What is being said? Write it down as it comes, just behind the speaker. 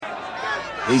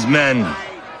These men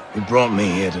who brought me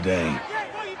here today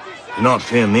do not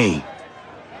fear me.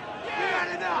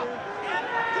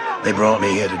 They brought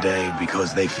me here today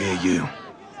because they fear you.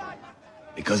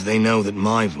 Because they know that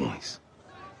my voice,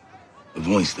 the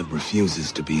voice that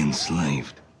refuses to be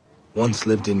enslaved, once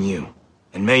lived in you,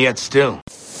 and may yet still.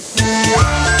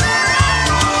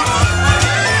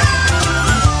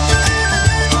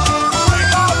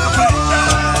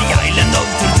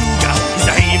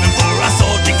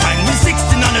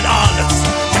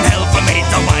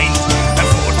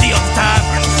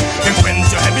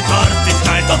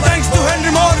 So thanks to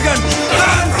Henry Morgan, the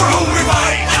man for whom we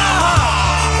fight.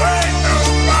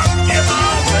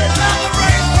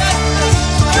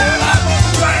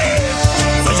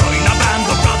 So join a band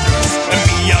of brothers and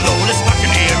be a lawless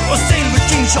buccaneer, or sail with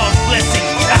King Charles' blessing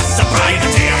as a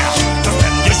privateer. To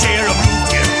spend your share of loot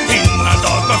here in a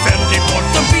dark but friendly port.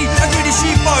 Don't be a greedy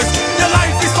sheepherds, your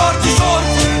life is far too short.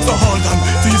 So hold on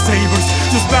to your sabers,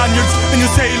 your Spaniards and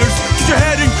your sailors, 'cause you're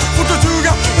heading for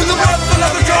Tortuga in the breath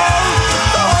of the cold.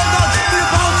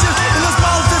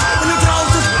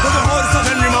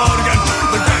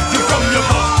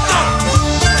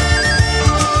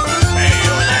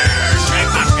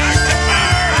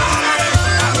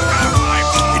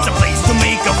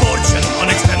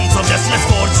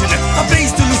 A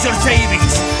place to lose your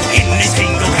savings in a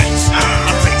single hands.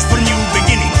 A place for new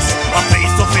beginnings. A place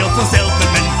to feel for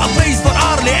self-men. A place for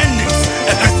early endings.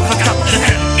 A place for cutting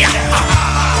hell.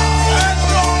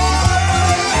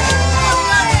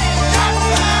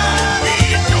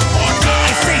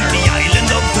 I say the island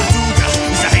of Tortuga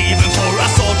is a haven for a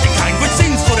sorting kind, which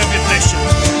sings for every pleasure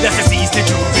that is easy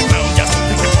to be found. Just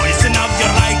pick the poison of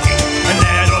your liking, and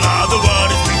there all other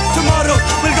world is free. Tomorrow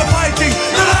we'll go fighting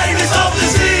the ladies of the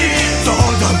sea. So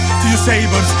hold on to your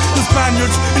sabers, the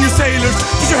Spaniards and your sailors,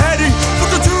 'cause you're heading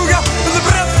for Tortuga in the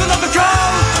breath of the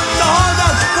cold. So hold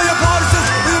on to your horses,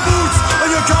 and your boots, and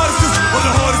your curses, or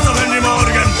the horse of Henry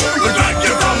Morgan will drag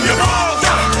you from your boat.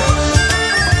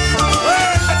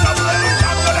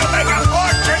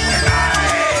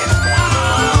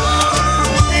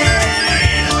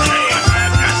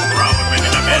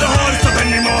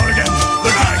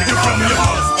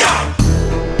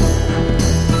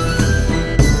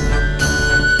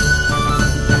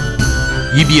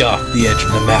 You be off the edge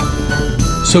of the map,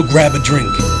 so grab a drink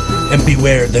and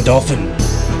beware the dolphin.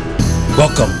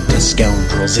 Welcome to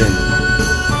Scoundrels Inn,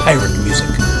 pirate music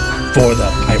for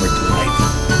the pirate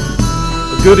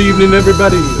life. Good evening,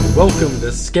 everybody. Welcome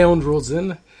to Scoundrels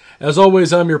Inn. As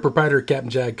always, I'm your proprietor, Captain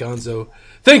Jack Gonzo.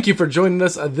 Thank you for joining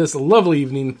us on this lovely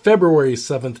evening, February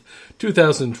 7th,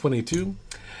 2022.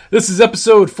 This is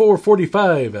episode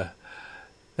 445.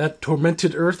 That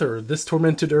Tormented Earth, or This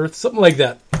Tormented Earth, something like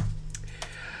that.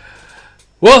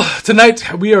 Well,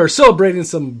 tonight we are celebrating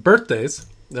some birthdays.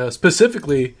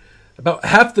 Specifically, about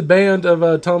half the band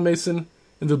of Tom Mason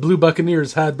and the Blue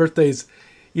Buccaneers had birthdays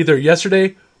either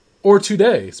yesterday or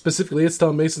today. Specifically, it's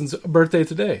Tom Mason's birthday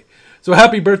today. So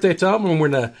happy birthday, Tom, and we're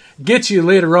going to get you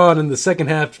later on in the second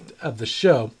half of the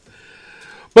show.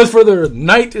 But for the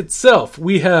night itself,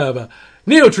 we have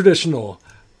neo-traditional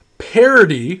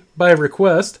parody by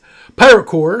request, Pirate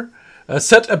Core, a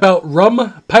set about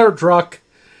rum, pirate rock,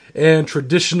 and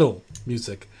traditional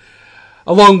music,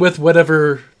 along with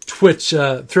whatever Twitch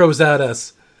throws at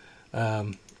us,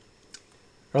 or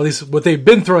at least what they've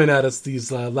been throwing at us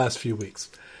these last few weeks.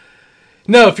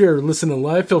 Now, if you're listening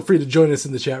live, feel free to join us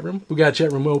in the chat room. We got a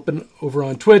chat room open over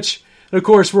on Twitch. And of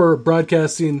course, we're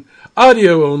broadcasting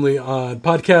audio only on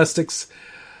Podcastix,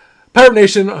 Pirate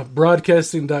Nation,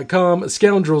 Broadcasting.com,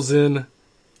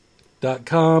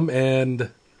 ScoundrelsIn.com, and I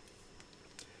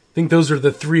think those are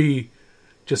the three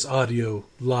just audio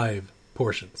live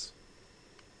portions.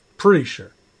 Pretty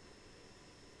sure.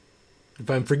 If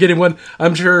I'm forgetting one,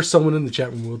 I'm sure someone in the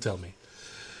chat room will tell me.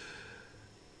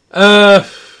 Yeah,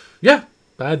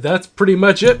 that's pretty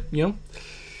much it, you know.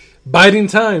 Biding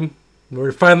time.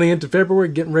 We're finally into February,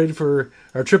 getting ready for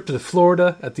our trip to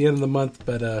Florida at the end of the month,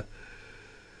 but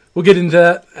we'll get into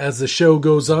that as the show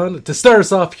goes on. To start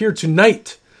us off here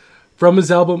tonight, from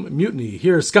his album Mutiny,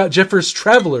 here's Scott Jeffers'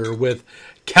 Traveler with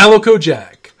Calico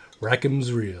Jack,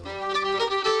 Rackham's Reel.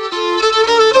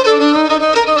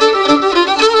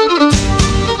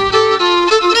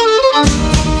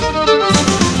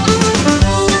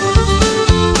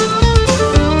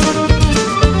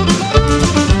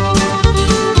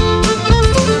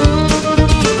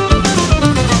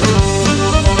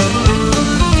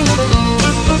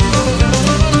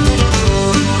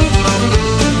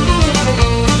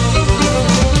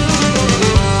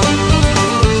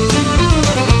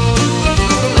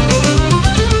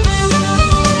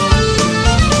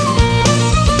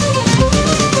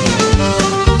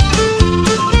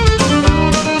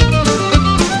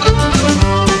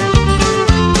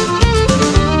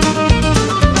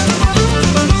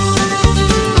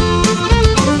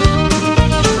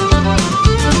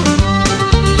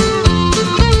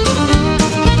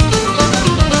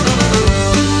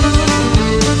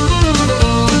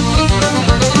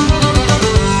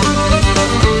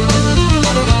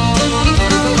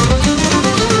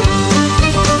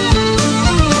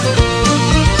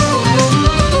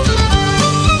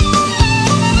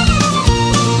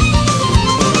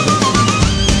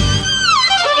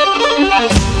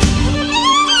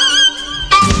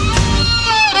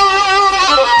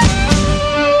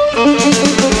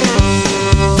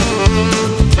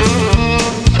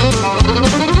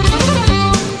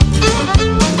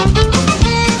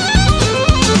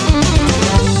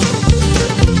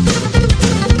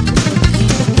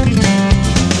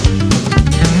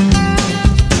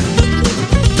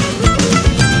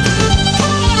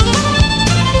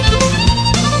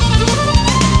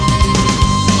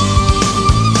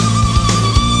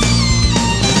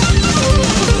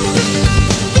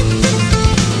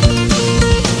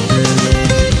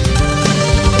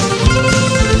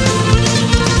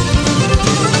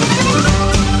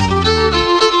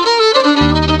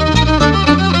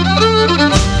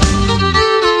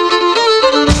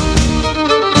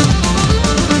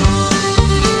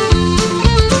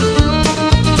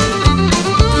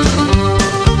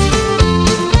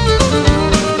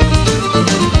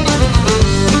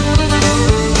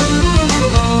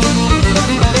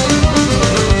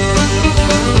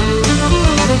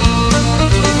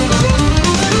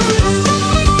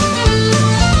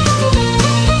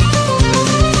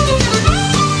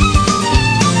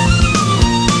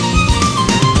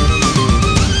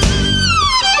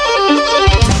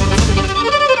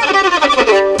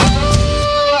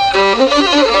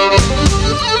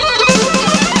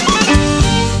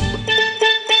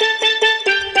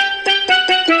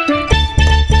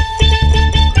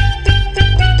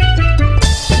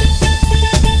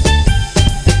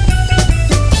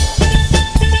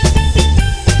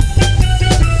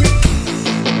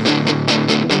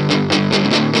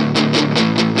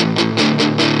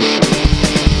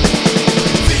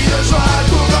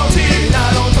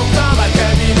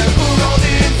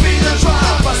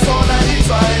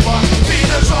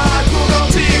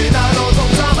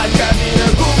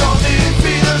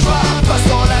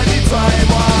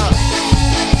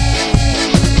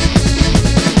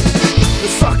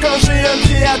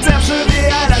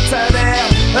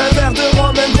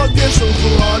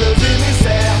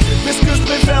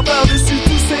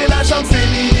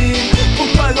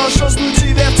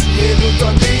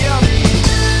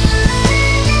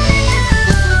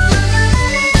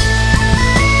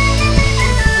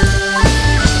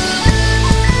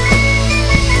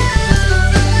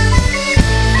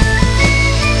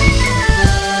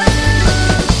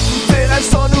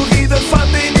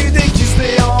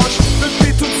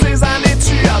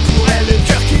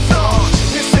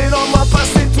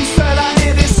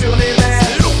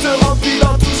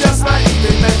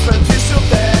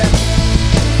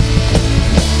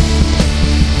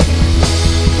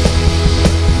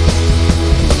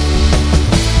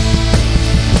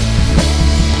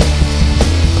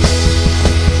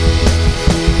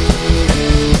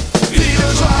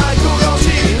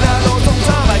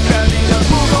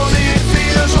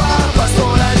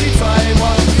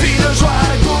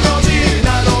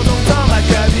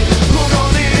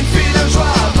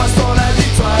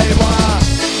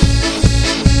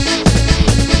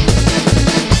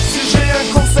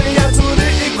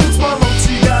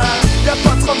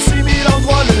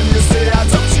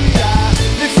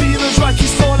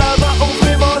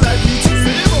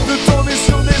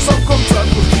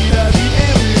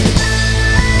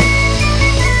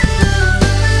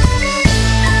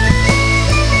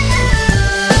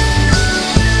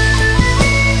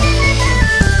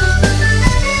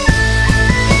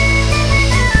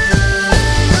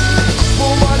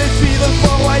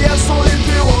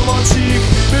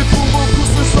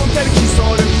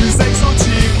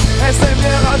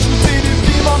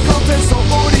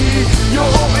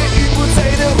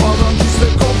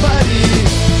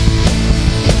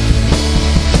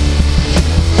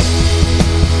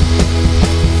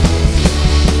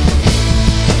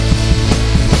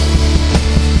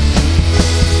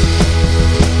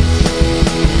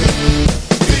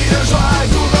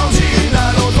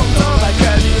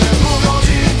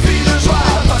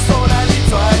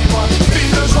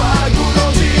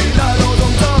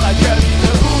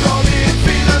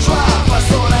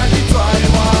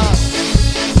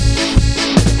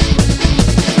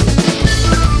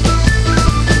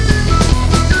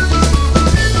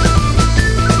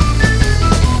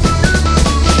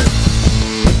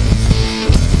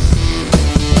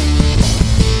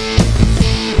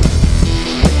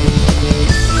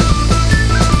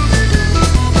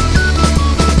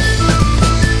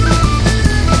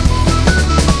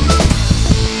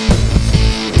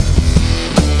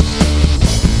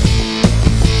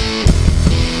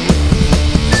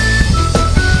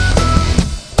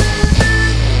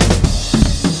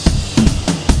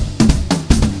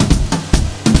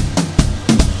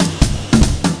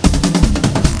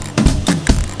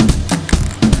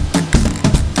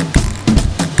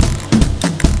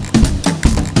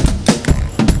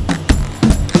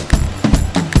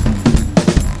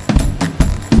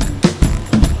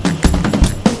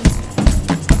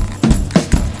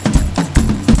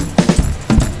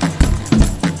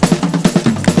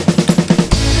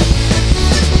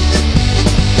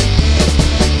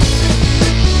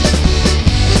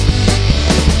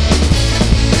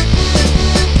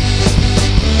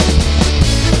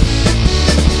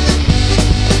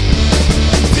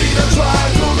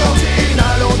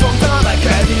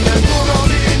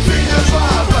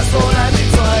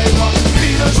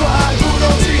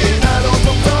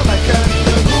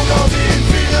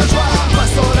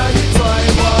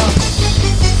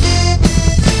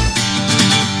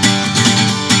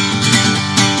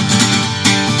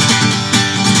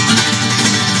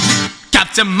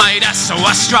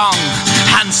 was strong,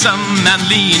 handsome and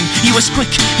lean. He was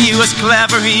quick, he was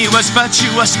clever, he was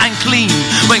virtuous and clean.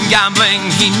 When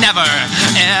gambling he never,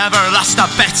 ever lost a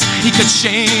bet. He could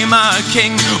shame a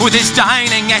king with his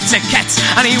dining etiquette.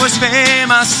 And he was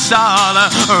famous all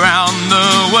around the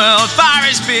world for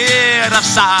his beard of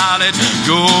solid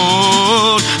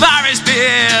gold. For his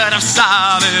beard of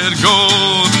solid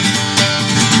gold.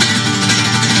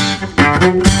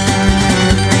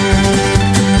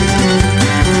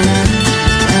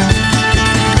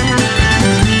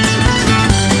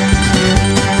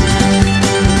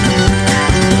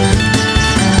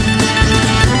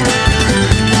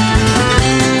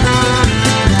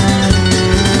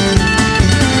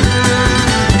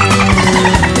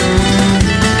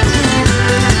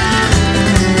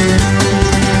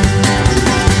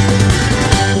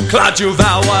 Claude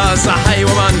Duval was a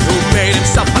highwayman who made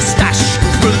himself a stash,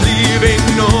 relieving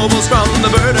nobles from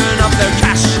the burden of their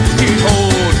cash. He'd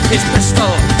hold his pistol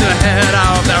to the head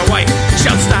of their wife.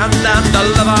 She'll stand and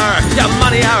deliver your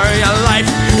money or your life.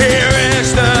 Here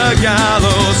is the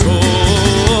gallows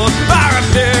hold for a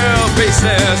few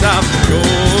pieces of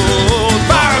gold.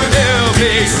 For a few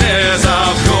pieces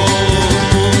of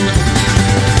gold.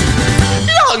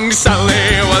 Young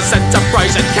Sally was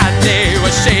enterprising, candy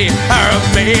was she. Her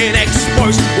main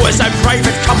export was a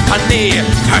private company.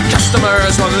 Her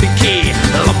customers were leaky,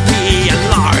 lumpy and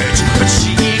large, but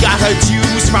she got her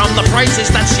dues from the prices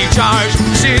that she charged.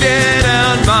 She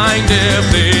didn't mind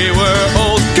if they were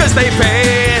old, 'cause they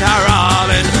paid her all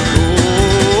in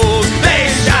gold.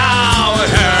 They showered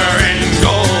her in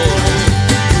gold.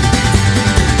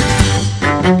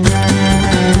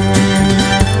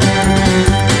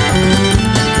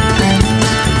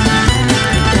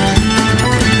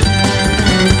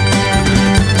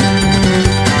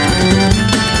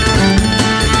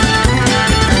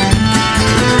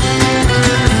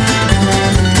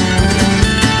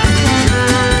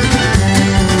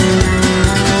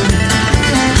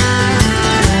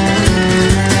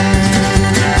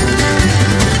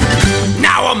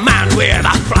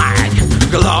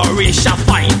 Shall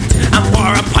find, and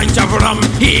for a pint of rum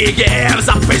he gives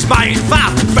up his mind.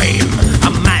 For fame a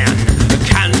man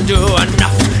can do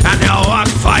enough, and he'll walk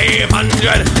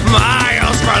 500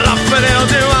 miles for love, but he'll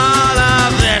do all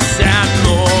of this and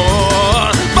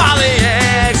more for the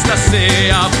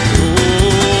ecstasy of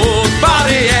gold. For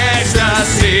the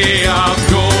ecstasy of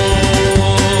gold.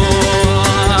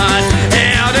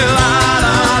 He'll do all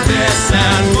of this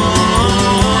and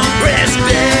more. Risk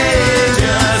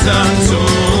dangers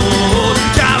untold.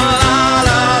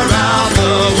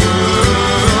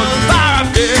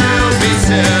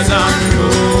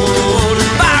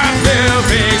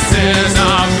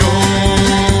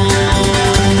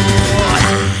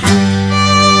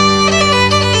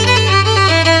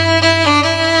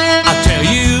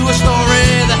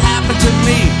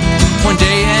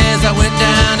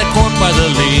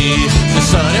 The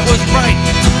sun, it was bright,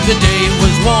 the day it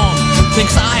was warm.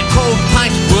 Thinks I a cold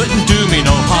pint wouldn't do me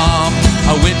no harm.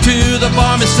 I went to the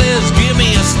barman, says, give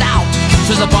me a stout.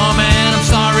 Says the barman, I'm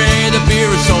sorry, the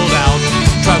beer is sold out.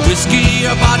 Try whiskey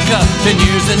or vodka, 10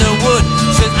 years in the wood.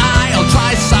 Says I'll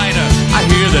try cider, I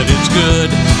hear that it's good.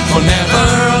 Oh never,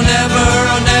 oh never,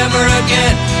 oh never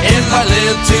again. If I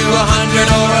live to 100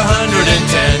 or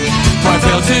 110. I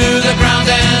fell to the ground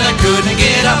and I couldn't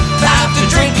get up after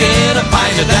drinking a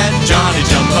pint of that Johnny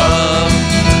Jumper.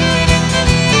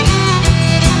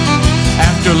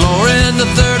 After Lauren the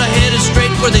third, I headed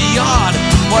straight for the yard,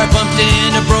 where I bumped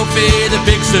into Brophy, the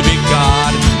big civic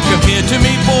god. Come here to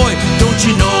me, boy, don't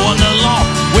you know on the law?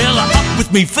 Well, I up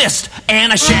with me fist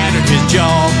and I shattered his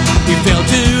jaw. He fell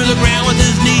to the ground with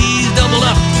his knees doubled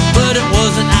up, but it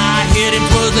wasn't I hit him,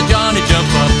 'twas the Johnny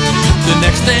Jumper. The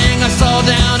next thing I saw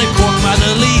down in Cork by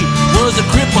the Lee was a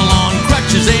cripple on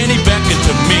crutches, and he beckoned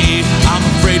to me. I'm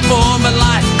afraid for my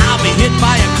life, I'll be hit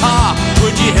by a car.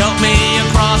 Would you help me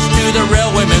across to the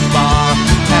railwayman's bar?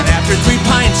 And after 3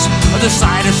 pints of the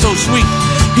cider so sweet,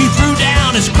 he threw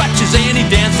down his crutches and he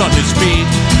danced on his feet.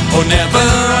 Oh never,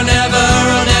 oh never,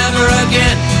 oh never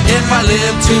again. If I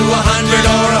live to 100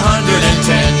 or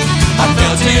 110. I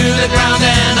fell to the ground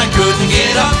and I couldn't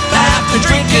get up after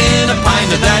drinking a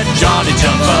pint of that Johnny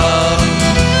Jumper.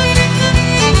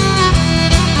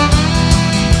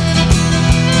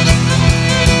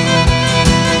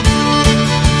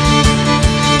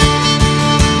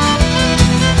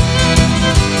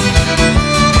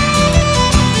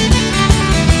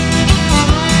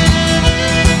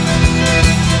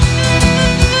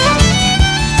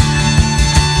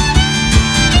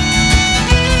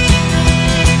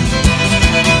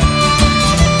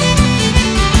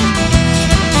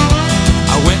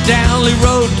 Downley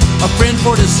Road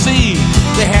for to see.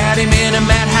 They had him in a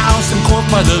madhouse and Cork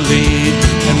by the lead.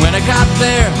 And when I got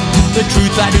there, the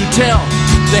truth I do tell,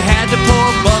 they had the poor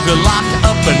bugger locked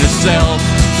up in a cell.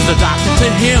 So the doctor to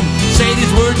him, say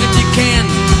these words if you can.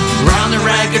 Round the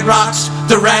ragged rocks,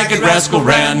 the ragged rascal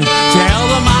ran. Tell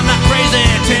them I'm not crazy,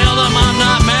 tell them I'm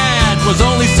not mad. Was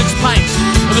only 6 pints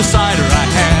of the cider I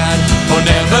had. Oh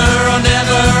never, oh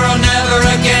never, oh never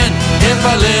again. If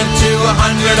I live to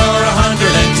 100 or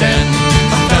 110.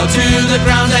 I fell to the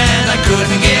ground and I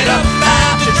couldn't get up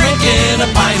after drinking a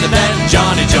pint of that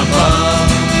Johnny Jump Up.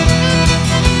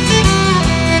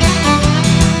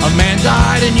 A man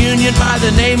died in Union by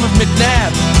the name of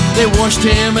McNabb. They washed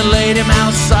him and laid him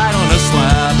outside on a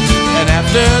slab. And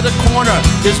after the coroner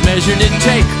his measure did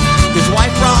take, his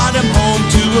wife brought him home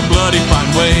to a bloody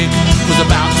fine wake. It was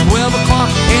about 12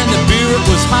 o'clock and the beer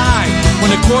was high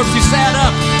when the corpse he sat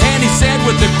up and he said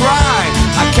with a cry,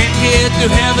 I can't get to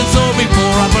heaven, so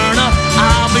before I burn up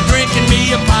I'll be drinking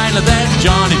me a pint of that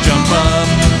Johnny Jump Up.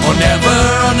 Oh never,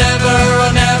 oh never,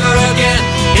 oh never again.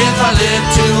 If I live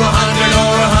to 100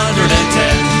 or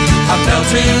 110. I fell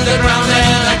to the ground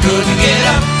and I couldn't get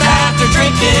up after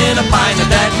drinking a pint of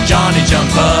that Johnny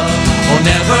Jump Up. Oh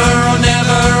never, oh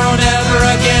never, oh never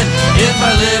again. If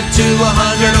I live to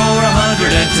 100 or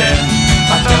 110.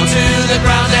 I fell to the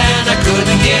ground and I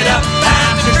couldn't get up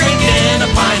after drinking a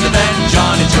pint of that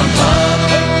Johnny Jump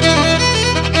Up.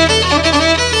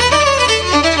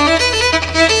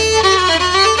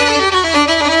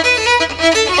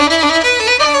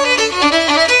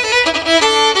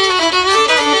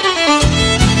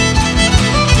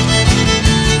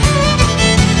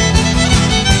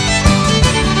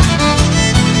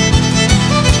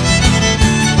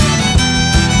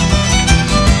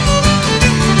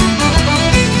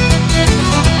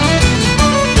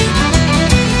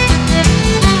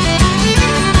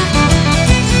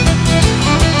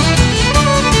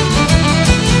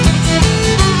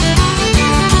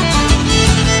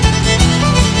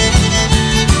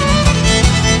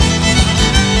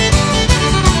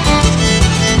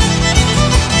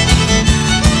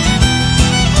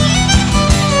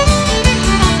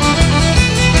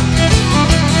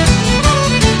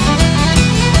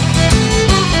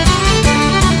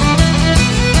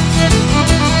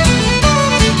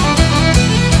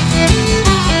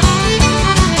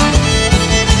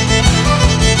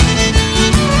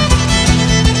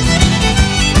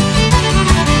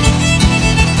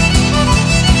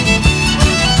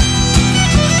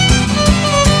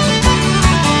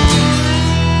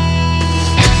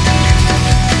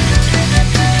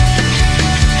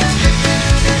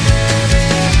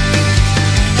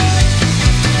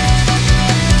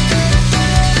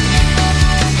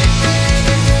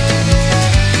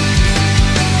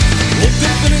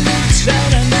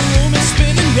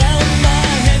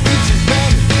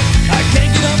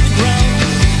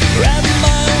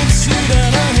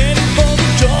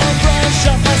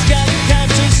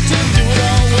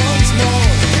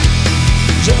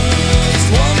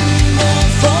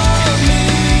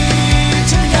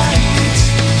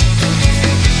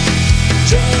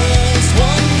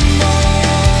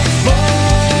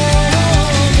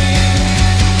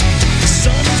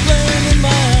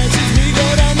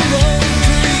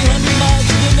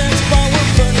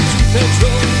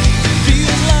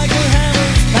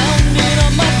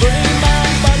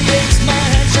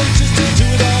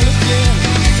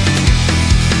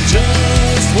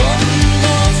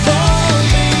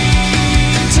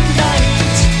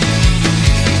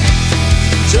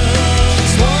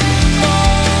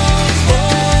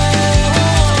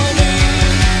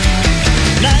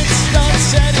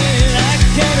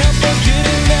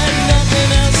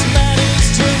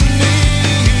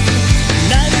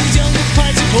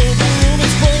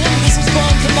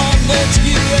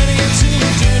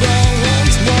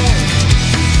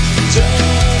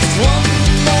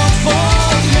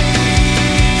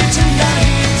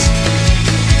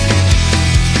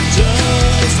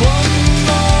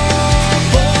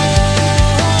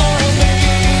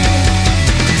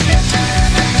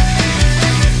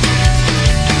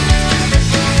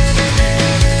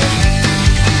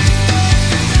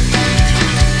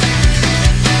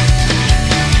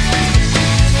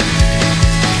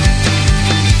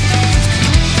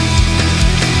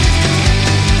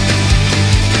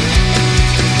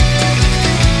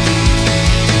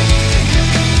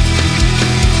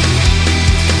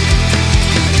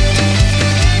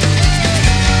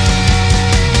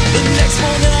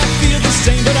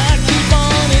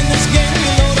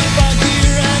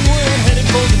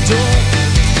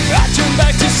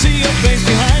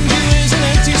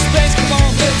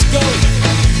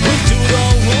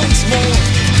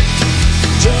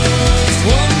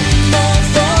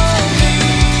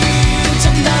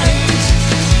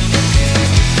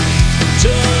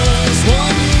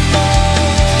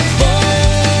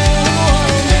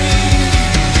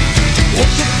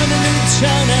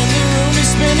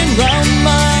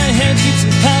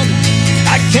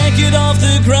 can't get off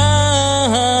the ground.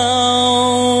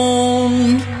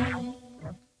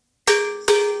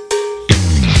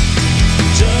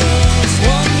 Just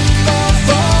one more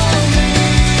for me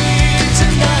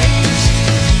tonight.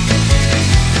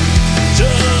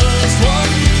 Just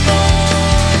one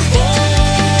more for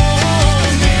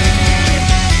me.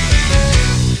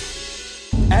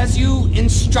 As you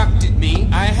instructed me,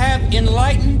 I have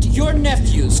enlightened your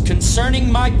nephews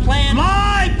concerning my plan.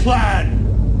 My plan!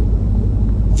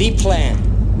 The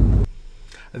plan.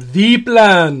 The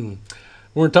Plan.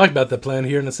 We're going to talk about that plan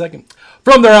here in a second.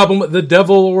 From their album, The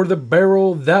Devil or the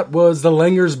Barrel, that was The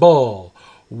Langer's Ball.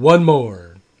 One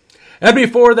more. And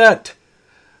before that,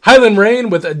 Highland Rain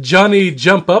with Johnny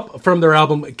Jump Up from their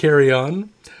album, Carry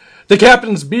On. The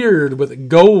Captain's Beard with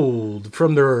Gold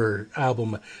from their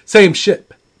album, Same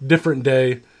Ship, Different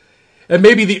Day. And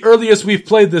maybe the earliest we've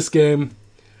played this game,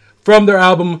 from their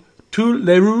album, Tous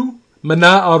les Roues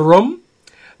Mena à Rome.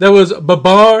 That was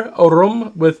Babar au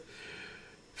Rhum with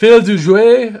Fil du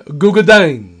Jouet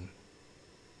Gougoudin.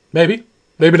 Maybe.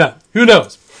 Maybe not. Who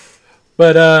knows?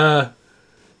 But,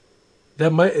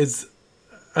 that is...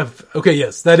 okay,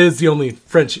 yes, that is the only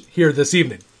French here this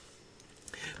evening.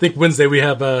 I think Wednesday we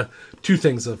have two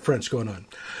things of French going on.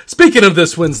 Speaking of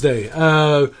this Wednesday,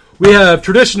 we have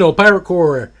traditional pirate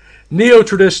core,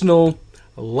 neo-traditional,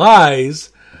 lies,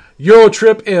 Euro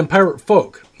trip, and pirate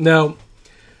folk. Now,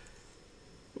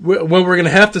 what we're going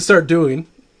to have to start doing,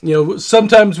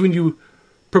 sometimes when you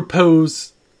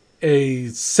propose a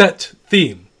set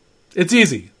theme, it's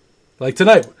easy. Like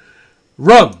tonight,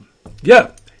 rum.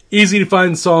 Yeah, easy to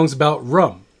find songs about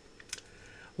rum.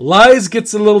 Lies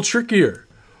gets a little trickier.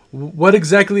 What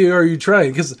exactly are you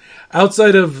trying? Because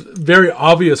outside of very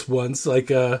obvious ones,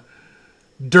 like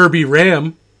Derby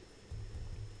Ram,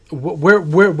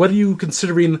 what are you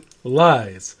considering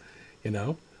lies?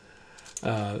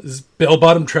 Is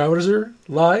bell-bottom trouser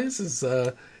lies? Is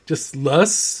just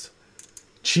lust,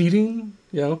 cheating?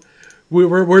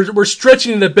 We're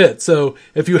stretching it a bit. So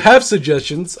if you have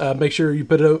suggestions, make sure you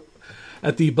put it out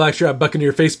at the Blackstrap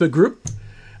Buccaneer Facebook group.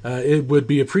 It would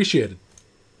be appreciated.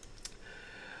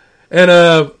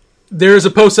 And there's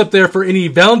a post up there for any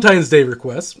Valentine's Day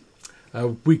requests.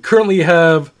 We currently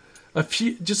have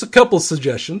just a couple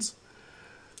suggestions.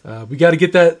 We got to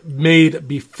get that made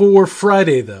before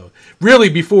Friday, though. Really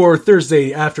before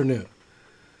Thursday afternoon.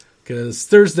 Because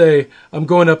Thursday, I'm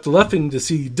going up to Luffing to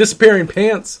see Disappearing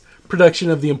Pants production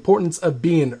of The Importance of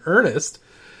Being Earnest.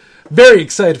 Very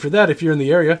excited for that if you're in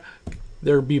the area.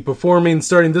 They'll be performing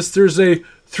starting this Thursday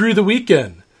through the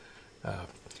weekend.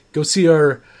 Go see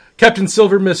our Captain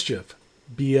Silver Mischief,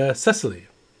 be Cecily.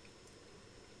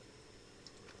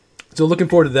 So looking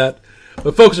forward to that.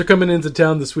 But folks are coming into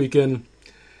town this weekend.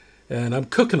 And I'm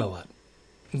cooking a lot.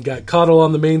 Got Coddle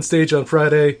on the main stage on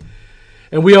Friday.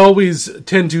 And we always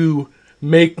tend to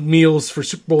make meals for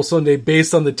Super Bowl Sunday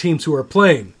based on the teams who are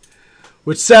playing.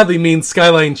 Which sadly means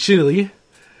Skyline Chili.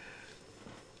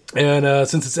 And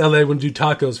since it's LA, we're going to do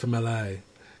tacos from LA.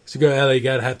 So you go to LA, you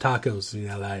got to have tacos in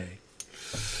LA.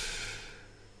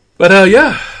 But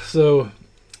yeah, so...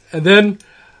 And then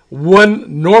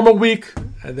one normal week.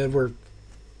 And then we're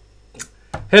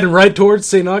heading right towards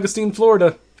St. Augustine,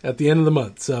 Florida. At the end of the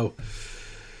month, so.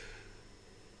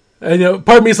 And,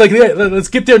 part of me is like, yeah, let's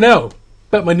get there now.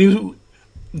 But my new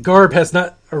garb has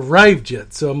not arrived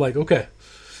yet, so I'm like, okay.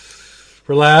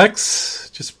 Relax.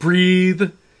 Just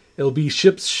breathe. It'll be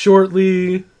shipped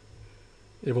shortly.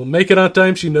 It will make it on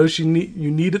time. She knows you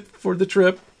need it for the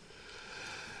trip.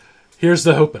 Here's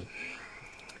the hoping.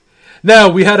 Now,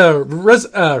 we had a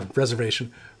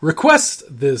reservation request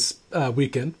this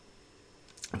weekend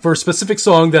for a specific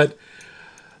song that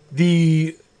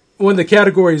one of the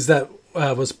categories that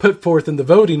was put forth in the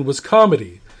voting was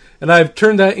comedy. And I've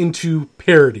turned that into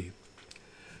parody,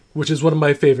 which is one of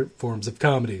my favorite forms of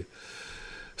comedy.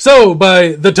 So, by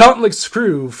the Dauntless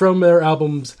Crew from their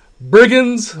albums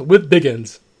Brigands with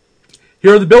Biggins,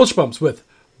 here are the Bilge Bumps with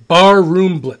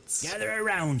Barroom Blitz. Gather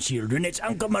around, children. It's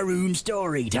Uncle Maroon's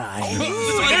story time.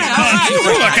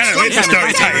 It's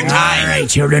story time. All right,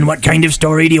 children. What kind of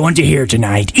story do you want to hear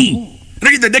tonight? E.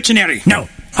 Read the dictionary. No.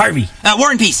 Harvey.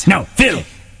 War and Peace. No. Phil.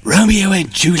 Romeo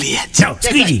and Juliet. No.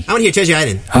 Squeegee. I want to hear Treasure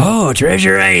Island. Oh,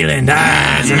 Treasure Island.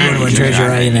 That's a good one, Treasure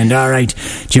Island. All right.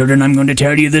 Children, I'm going to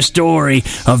tell you the story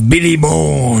of Billy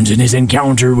Bones and his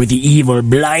encounter with the evil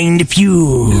Blind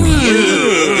Pew.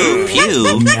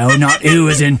 Pew? No, not ooh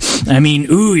as in,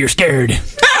 ooh, you're scared.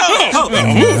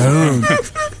 Oh.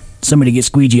 Somebody get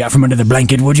Squeegee out from under the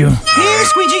blanket, would you? Here,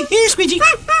 Squeegee. Here, Squeegee.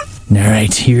 All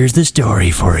right, here's the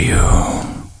story for you.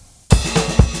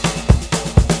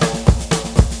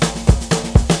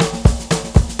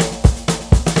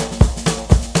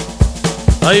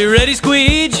 Are you ready,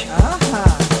 Squeege?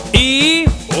 E.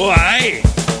 Why?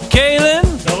 Kalen?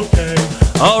 Okay.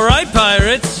 All right,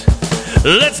 pirates.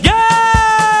 Let's go!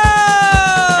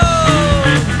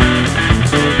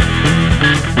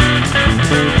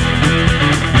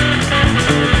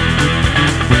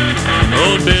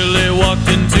 Old Billy walked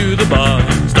into the bar,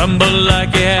 stumbled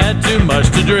like he had too much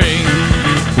to drink.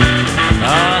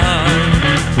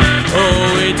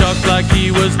 Oh, he talked like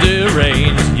he was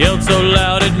deranged, yelled so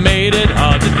loud it made it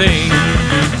hard to think.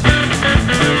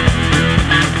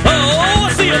 Oh,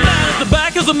 I see a man at the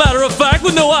back, as a matter of fact,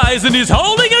 with no eyes, and he's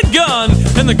holding a gun.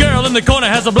 And the girl in the corner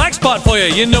has a black spot for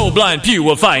you. You know Blind Pew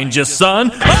will find you,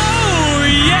 son. Oh,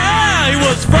 yeah, he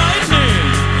was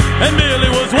frightening, and Billy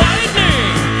was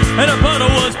whitening, and a puddle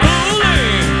was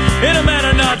pooling in a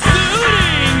manner not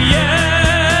suiting.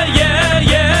 Yeah, yeah,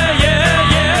 yeah,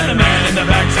 yeah, yeah. The man in the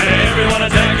back said, everyone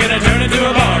attack, and it turned into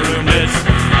a barroom blitz.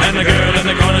 And the girl in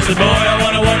the corner said, boy, I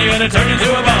want to warn you, and it turned into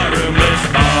a barroom blitz.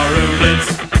 Barroom blitz.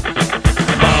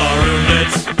 Barroom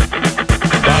blitz.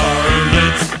 Barroom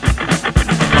blitz.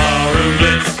 Barroom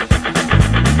blitz.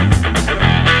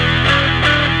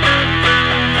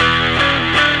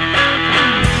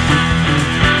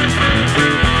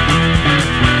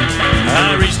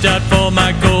 I reached out for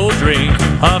my cold drink,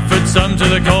 offered some to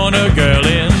the corner girl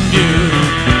in view.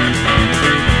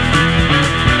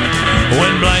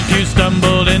 When Blind Pew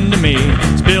stumbled into me,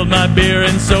 spilled my beer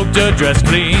and soaked her dress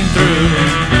clean through.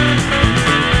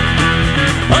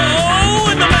 Oh,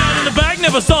 and the man in the back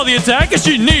never saw the attack, as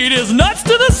she kneed his nuts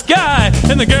to the sky.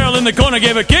 And the girl in the corner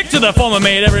gave a kick to the former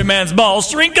made every man's balls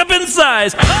shrink up in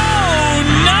size. Oh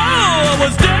no, I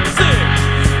was dead sick,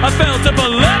 I felt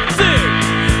epileptic,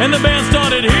 and the band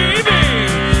started heaving,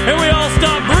 and we all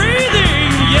stopped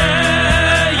breathing.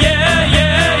 Yeah, yeah,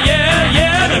 yeah, yeah,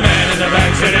 yeah. The man in the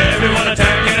back said, everyone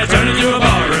attack, and it turned into a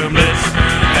barroom blitz.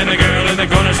 And the girl in the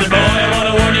corner said, boy, I want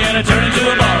to warn you, and it turned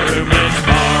into a barroom blitz.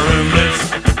 Barroom blitz.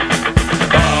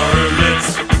 Barroom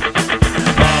blitz.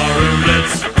 Barroom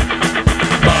blitz.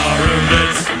 Barroom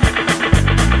blitz.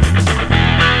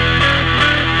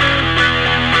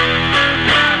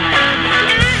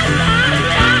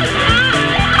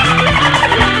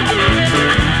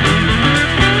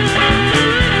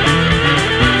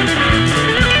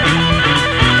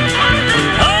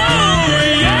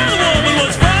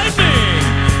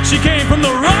 From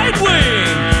the right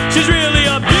wing, she's really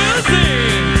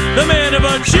abusing the man of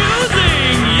her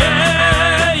choosing.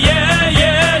 Yeah, yeah,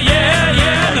 yeah, yeah,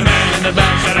 yeah. The man in the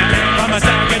back said, I can't find my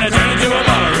sack, and it turned into a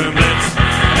barroom blitz.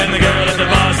 And the girl at the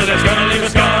bar said, it's gonna leave a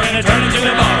scar, and it turned into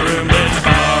a barroom blitz.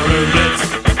 Barroom blitz.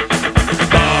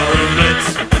 Barroom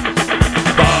blitz.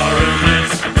 Barroom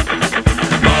blitz.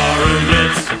 Barroom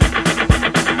blitz.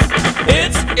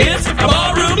 It's a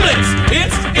barroom blitz.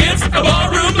 It's a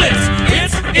barroom blitz.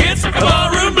 It's a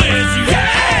barroom blitz.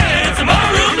 Yeah, it's a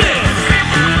barroom blitz.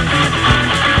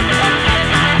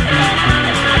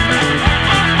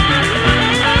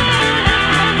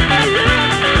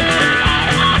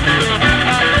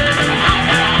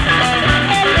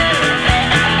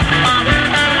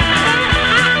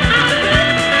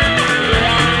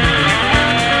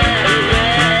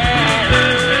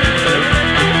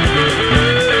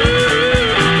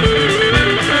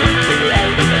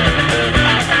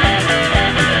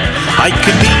 I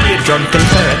could be a drunken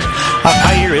ferret, a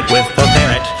pirate with a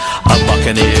parrot, a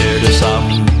buccaneer to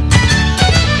some.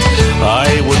 I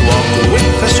would walk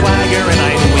with a swagger, and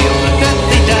I'd wield a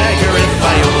deadly dagger if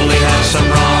I only had some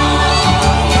rum.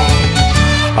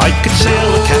 I could sail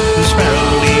a Captain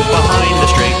Sparrow, leave behind the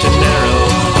straight and narrow,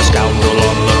 a scoundrel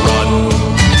on the run.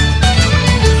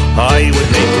 I would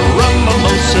make rum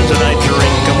mimosas, and I'd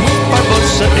drink 'em with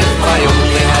Barbossa if I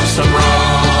only had some rum.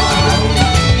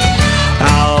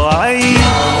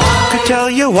 Tell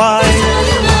you why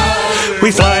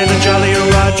we fly the Jolly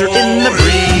Roger in the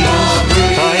breeze.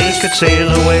 I could sail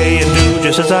away and do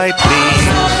just as I please,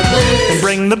 and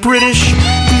bring the British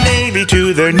Navy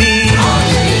to their knees.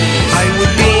 I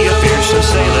would be a fearsome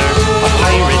sailor, a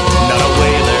pirate, not a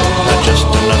whaler, not just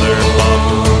another bum.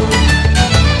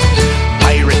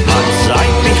 Pirate knots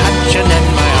I'd be hatching, and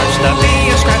my heart's not be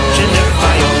a scratching if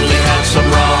I only had some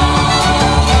rum.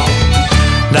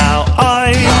 Now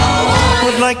I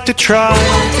would like to try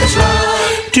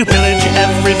to pillage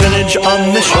every village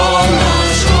on the shore.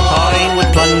 I would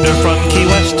plunder from Key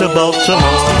West to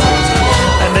Baltimore,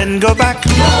 and then go back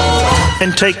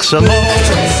and take some more.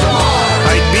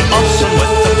 I'd be awesome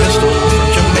with a pistol,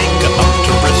 from Jamaica up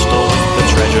to Bristol, with the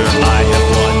treasure I have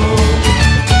won.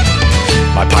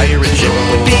 My pirate ship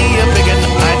would be a big one,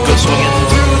 I'd go swinging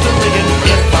through the rigging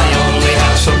if I only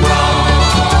had some rum.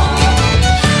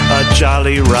 A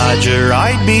Jolly Roger,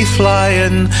 I'd be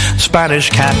flying. Spanish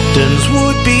captains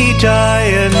would be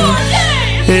dying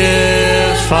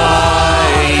if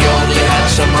I only had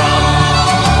some rum.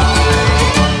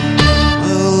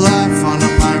 Well, life on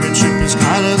a pirate ship is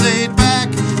kind of laid back.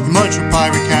 Much a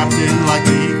pirate captain like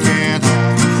me can't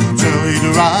have. It's early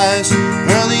to rise,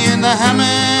 early in the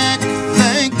hammock.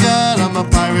 Thank God I'm a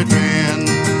pirate man.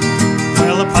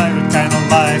 Well, a pirate kind of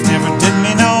life never did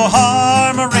me no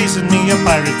harm. A raising me a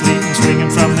pirate fleet and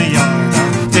swinging from the yard.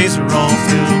 Our days are all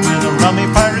filled with a rummy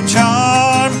pirate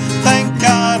charm. Thank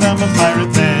God I'm a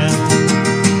pirate man.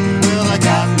 Well, I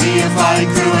got me a fine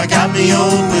crew, I got me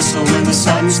old whistle. When the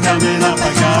sun's coming up,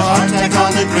 I got hardtack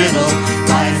on the griddle.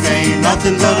 Life ain't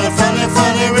nothing but a funny,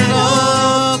 funny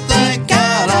riddle. Thank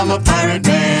God I'm a pirate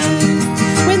man.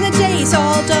 When the day's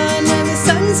all done and the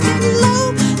sun's getting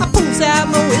low, I pulls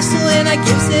out my whistle and I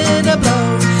gives it a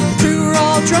blow. The crew are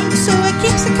all drunk, so it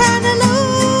keeps it kinda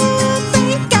low.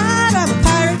 Thank God I'm a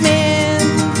pirate man.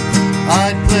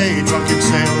 I'd play drunken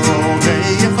sailor all day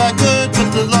if I could, but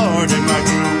the Lord and my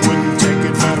crew wouldn't take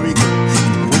it very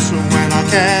good. Whistle when I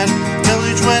can,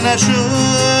 pillage when I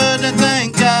should, and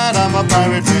thank God I'm a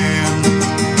pirate man.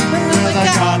 Well, I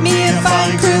got me a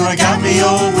fine crew, I got me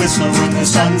old whistle. When the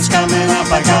sun's coming up,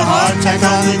 I got hardtack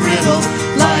on the griddle.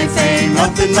 Life ain't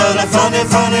nothing but a funny,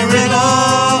 funny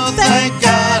riddle. Thank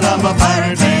God I'm a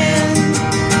pirate man.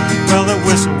 Well, the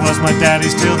whistle was my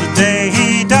daddy's till the day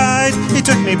he died. He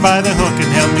took me by the hook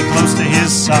and held me close to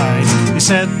his side. He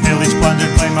said, pillage, plunder,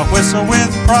 play my whistle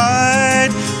with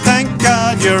pride. Thank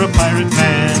God you're a pirate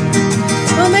man.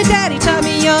 Well, my daddy taught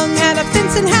me young how to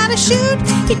fence and how to shoot.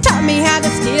 He taught me how to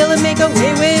steal and make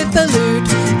away with the loot.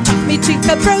 Taught me to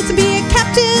cut throats and be a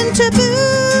captain to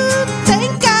boot.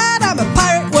 Thank God I'm a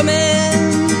pirate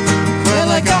woman. Well,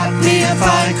 I got me a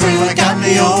fine crew, I got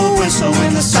me old whistle.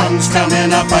 When the sun's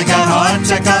coming up, I got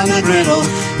hardtack on the griddle.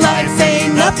 Life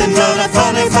ain't nothing but a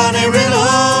funny, funny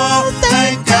riddle.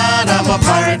 Thank God I'm a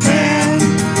pirate man.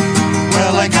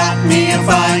 Well, I got me a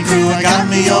fine crew, I got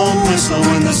me old whistle.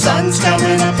 When the sun's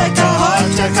coming up, I got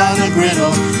hardtack on the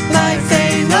griddle. Life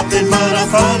ain't nothing but a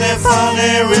funny,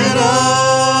 funny riddle.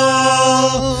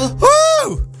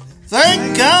 Woo!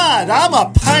 Thank God I'm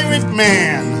a pirate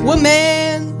man.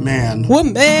 Woman. Man.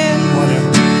 Woman. Whatever.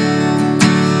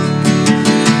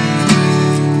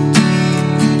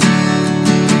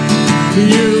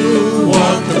 You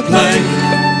walk the plank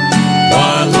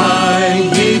while I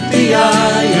heat the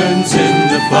irons in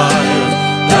the fire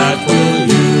that we'll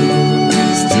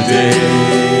use today.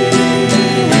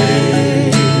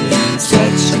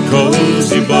 Such a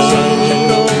cozy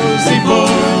balls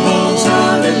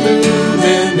are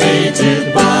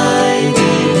illuminated by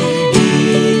the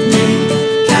evening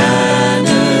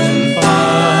cannon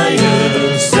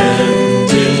fire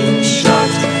sending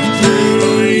shot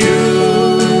through you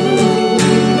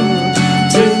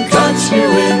to cut you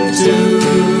into.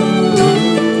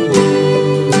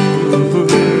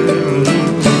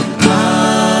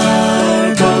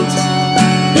 Our boat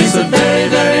is a very,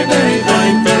 very, very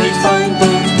fine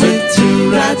boat with two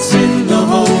rats in the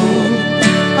hole,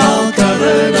 all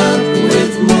covered up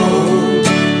with mold.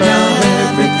 Now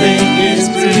everything is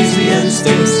greasy and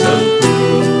stinks of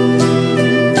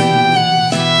booze.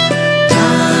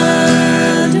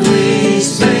 And we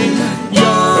sing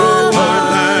your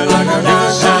word like a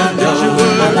goose and your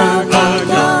word like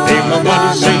a big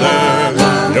singer.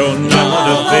 Don't know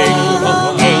the thing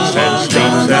of geese and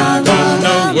strings and does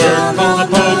no work for the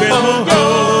poking go.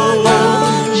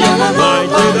 Why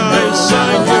did I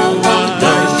sign you?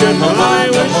 Why should I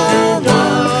wish you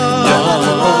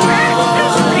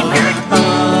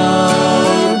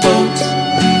Our boat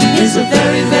is a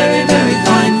very, very, very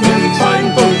fine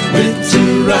boat with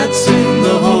two rats in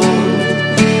the hole,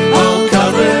 all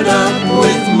covered up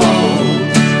with mold.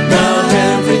 Now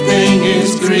everything is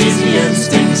greasy and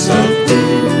stinks of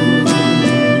booze.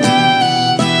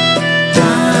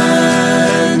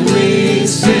 And we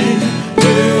sing,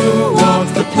 you walk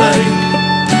the plank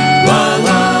while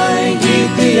I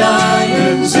heat the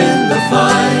irons in the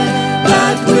fire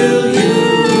that we'll use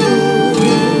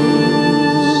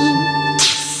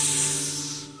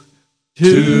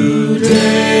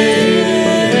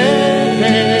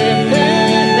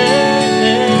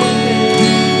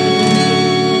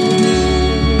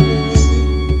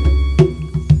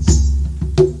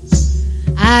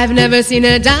I've never seen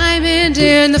a diamond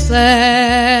in the flesh.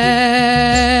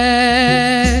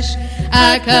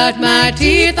 I cut my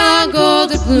teeth on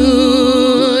golden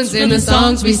plumes in the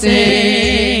songs we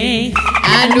sing,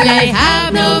 and we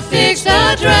have no fixed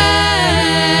address.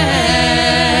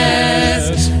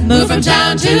 Move from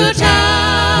town to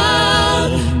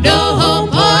town, no home,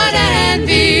 port,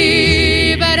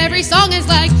 envy,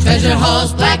 Treasure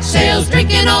halls, black sails,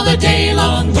 drinking all the day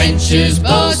long. Wenches,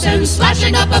 bosun,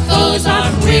 slashing up a foes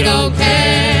on. We don't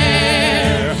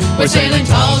care. We're sailing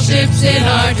tall ships in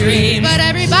our dreams. But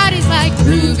everybody's like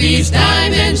rubies,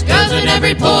 diamonds, girls in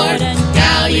every port.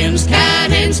 Galleons,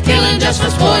 cannons, killing just for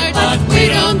sport. But we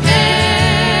don't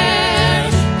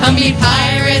care. Come be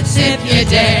pirates if you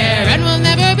dare, and we'll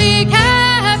never be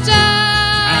captains.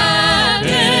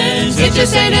 It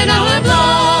just ain't in our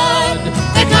blood.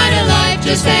 That kind of life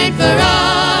just ain't for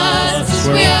us.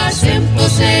 We are simple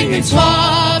singing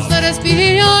swabs. Let us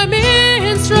be your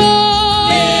minstrels.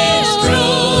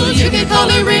 You can call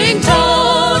it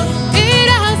ringtone.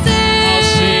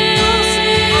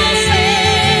 I'll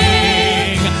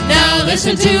sing. Now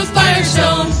listen to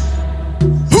Firestone.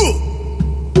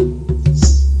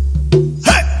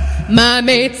 My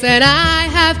mates and I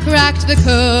have cracked the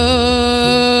code.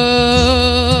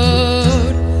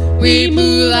 We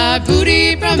move our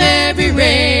booty from every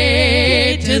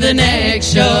raid to the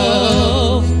next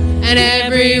show. And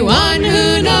everyone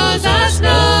who knows us knows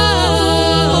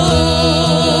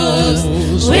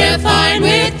we're fine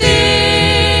with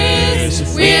this.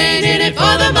 We ain't in it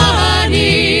for the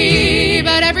money.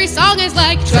 But every song is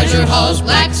like treasure halls,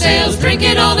 black sails,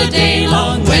 drinking all the day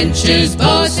long. Wenches,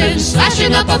 bosuns,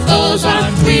 slashing up a foes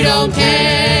on. We don't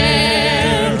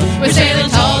care. We're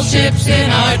sailing tall ships in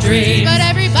our dreams. But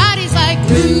everybody's like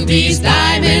rubies,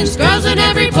 diamonds, girls in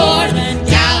every port.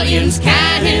 Galleons,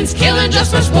 cannons, killing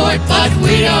just for sport. But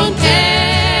we don't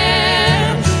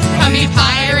care. Come be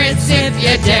pirates if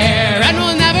you dare, and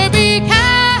we'll never be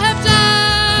captains.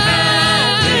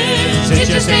 It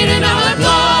just ain't in our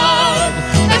blood.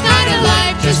 That kind of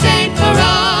life just ain't for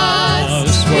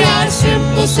us. We are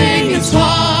simple singing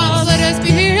swabs. Let us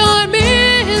be your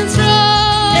minstrels.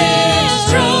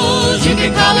 You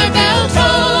can call her bell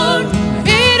tone.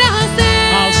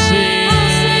 I'll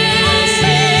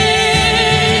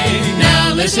sing.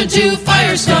 Now listen to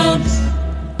Firestone.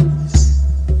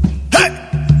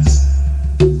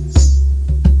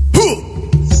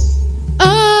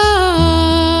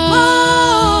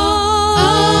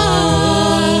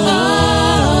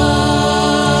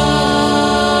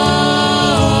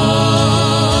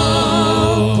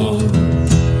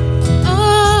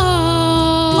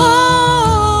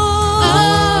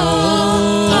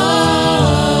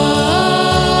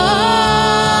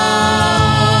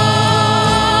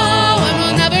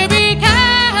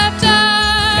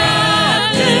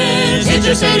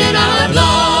 Just ain't in our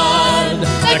blood.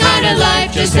 That kind of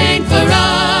life just ain't for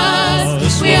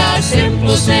us. We are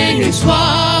simple singing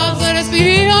swabs. Let us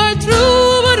be our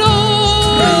troubadour.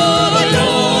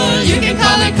 You can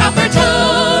call it copper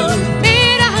tone.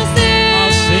 I'll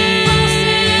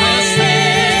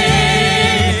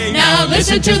sing. Now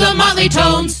listen to the Motley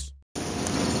Tones.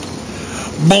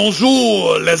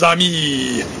 Bonjour les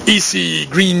amis, ici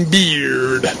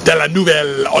Greenbeard de la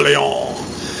Nouvelle-Orléans.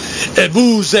 Et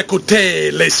vous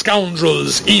écoutez les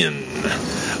Scoundrels Inn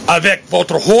avec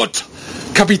votre hôte,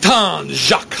 capitaine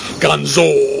Jacques Granzo.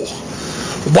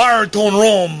 Boire ton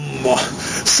rhum,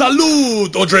 salut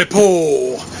au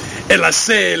drapeau, et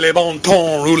laissez les bons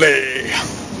tons rouler.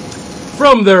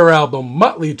 From their album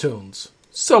Motley Tones,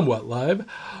 somewhat live,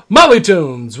 Motley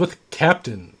Tones with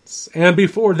Captains. And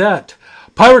before that,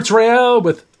 Pirates Royale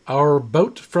with Our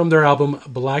Boat from their album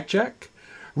Blackjack.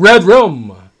 Red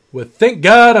Rum with Thank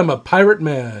God I'm a Pirate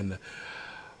Man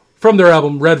from their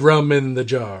album Red Rum in the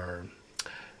Jar.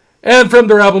 And from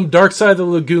their album Dark Side of the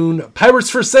Lagoon, Pirates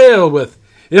for Sale with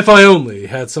If I Only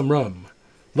Had Some Rum.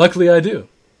 Luckily I do.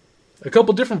 A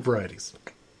couple different varieties.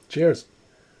 Cheers.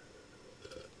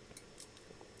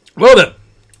 Well then,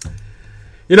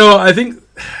 I think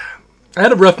I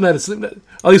had a rough night of sleep, at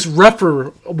least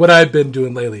rougher what I've been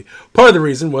doing lately. Part of the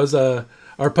reason was our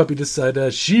puppy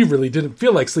decided she really didn't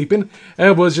feel like sleeping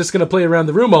and was just going to play around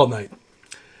the room all night.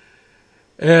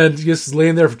 And just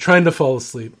laying there trying to fall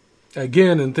asleep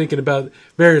again and thinking about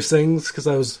various things because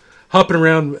I was hopping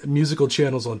around musical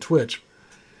channels on Twitch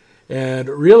and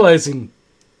realizing,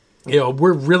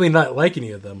 we're really not like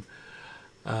any of them.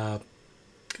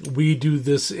 We do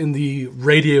this in the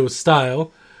radio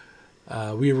style.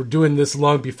 We were doing this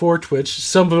long before Twitch.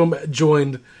 Some of them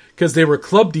joined because they were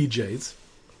club DJs.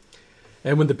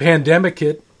 And when the pandemic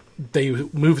hit, they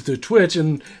moved to Twitch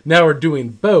and now are doing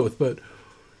both. But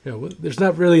there's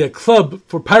not really a club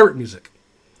for pirate music.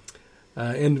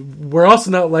 And we're also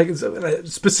not like,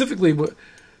 specifically,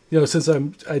 since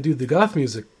I do the goth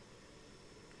music,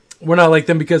 we're not like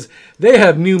them because they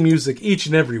have new music each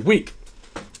and every week.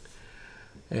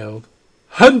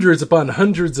 Hundreds upon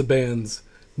hundreds of bands,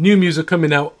 new music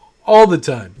coming out all the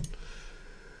time.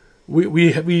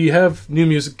 We have new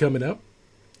music coming out,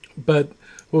 but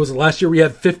what was it? Last year we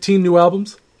had 15 new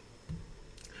albums.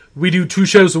 We do 2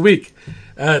 shows a week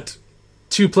at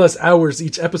 2+ hours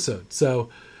each episode. So,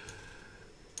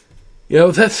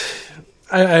 that's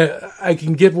I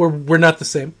can get where we're not the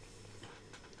same,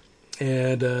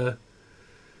 and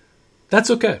that's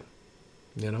okay.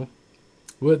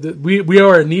 We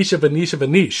are a niche of a niche of a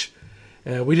niche,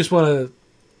 and we just want to.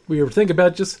 We were thinking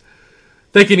about just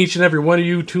thanking each and every one of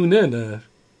you tuned in,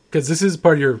 because this is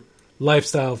part of your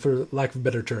lifestyle, for lack of a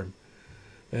better term.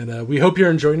 And we hope you're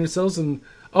enjoying yourselves, and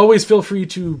always feel free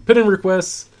to put in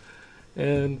requests,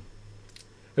 and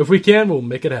if we can, we'll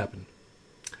make it happen.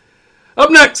 Up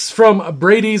next, from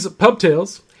Brady's Pub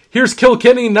Tales, here's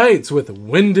Kilkenny Nights with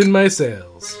Wind in My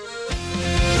Sails.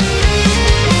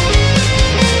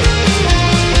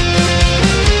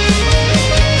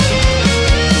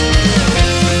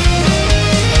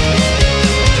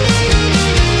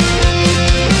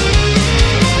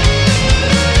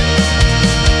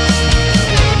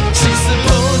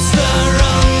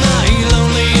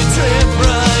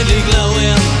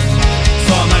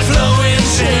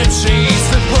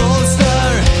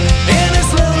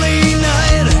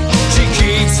 She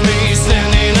keeps me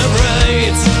standing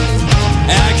upright.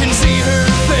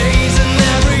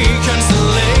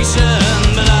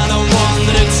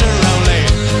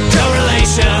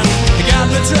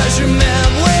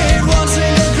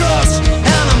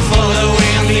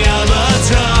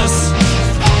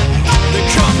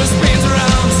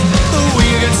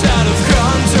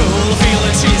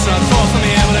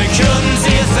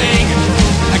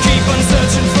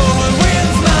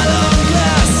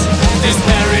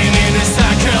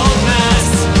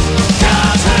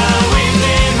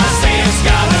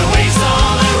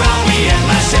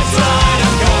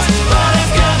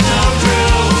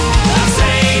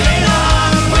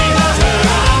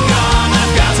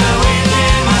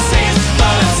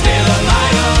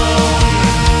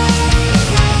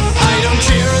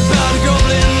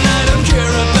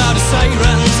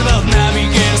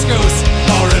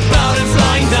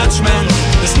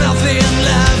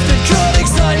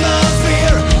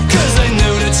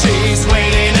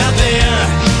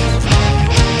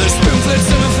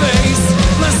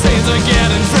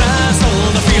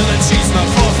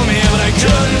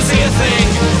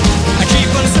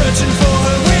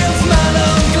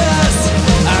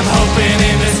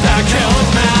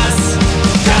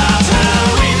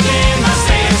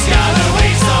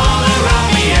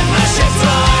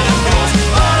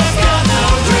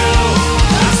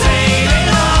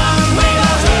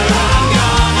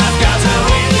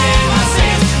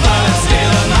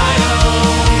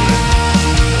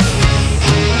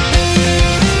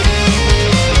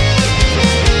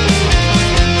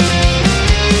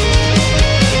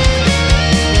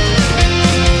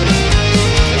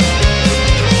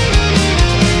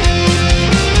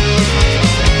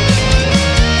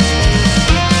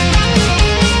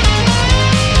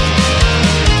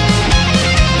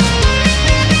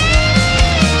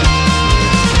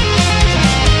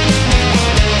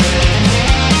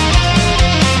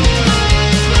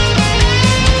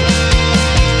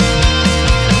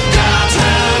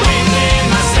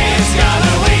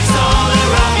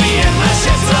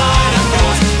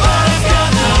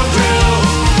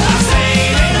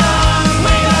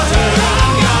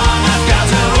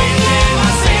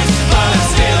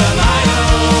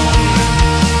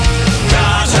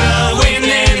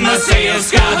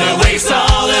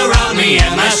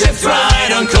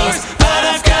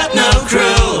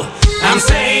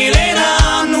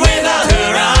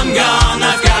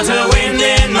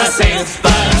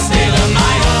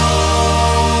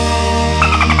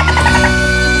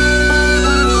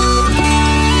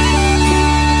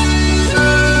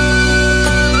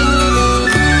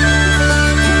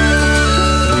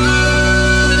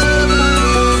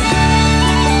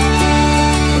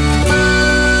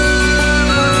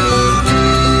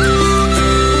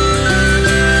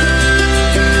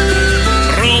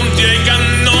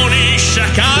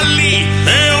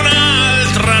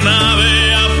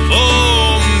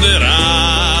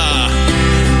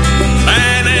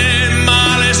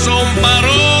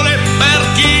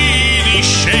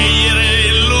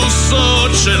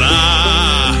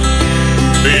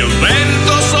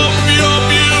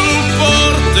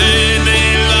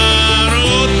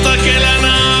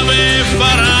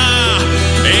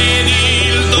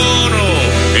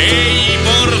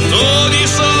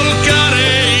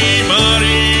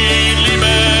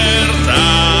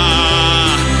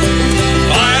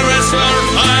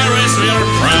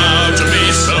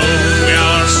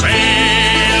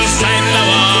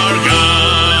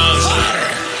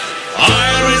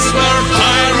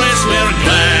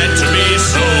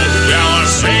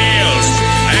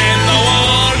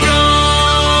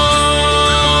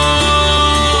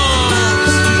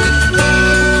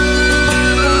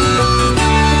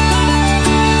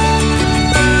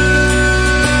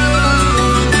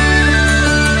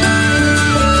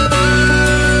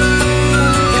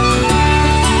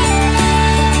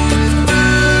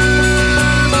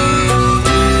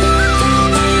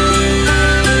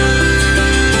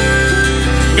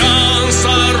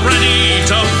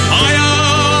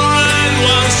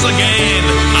 again,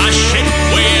 a ship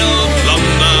will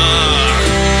blunder.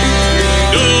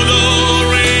 Do the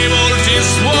revolt is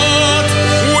what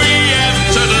we have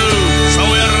to do, so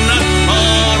we're not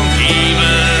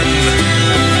forgiven.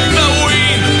 The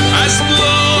wind has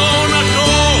blown a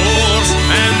course,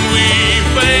 and we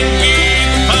thank it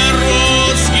for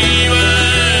what's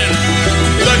given.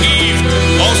 The gift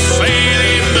of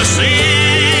sailing the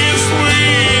seas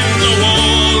with the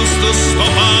walls to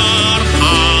stop our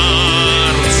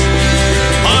hearts.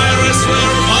 Pirates,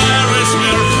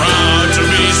 we're proud to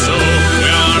be so. We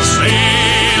are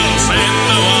sails and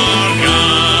the war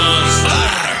guns.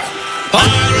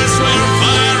 Pirates, we're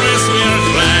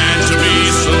glad to be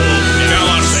so. We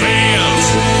are sails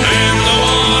and the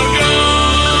war guns.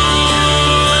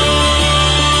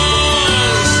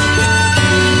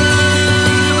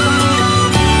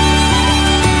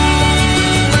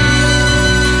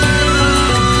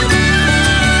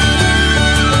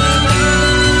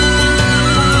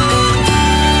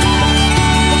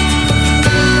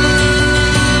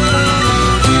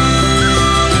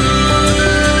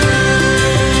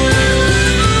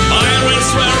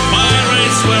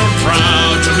 Pirates, we're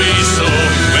proud to be so.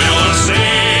 We are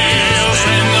sails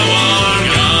and the war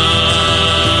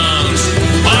guns.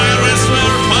 Pirates,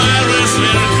 we're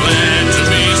glad to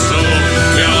be so.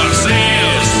 We are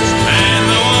sails and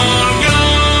the war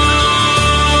guns.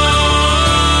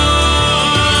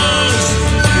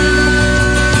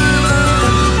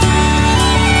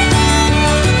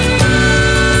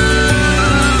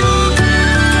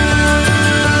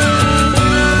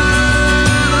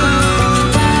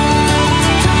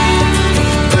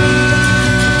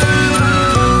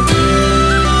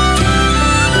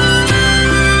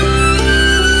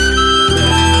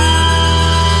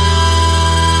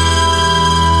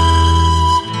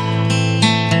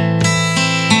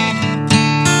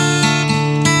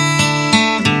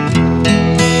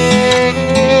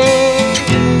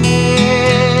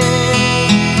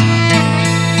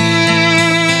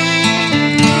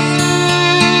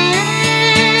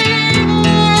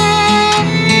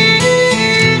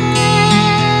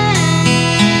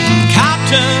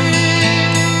 Captain,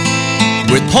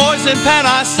 with poison pen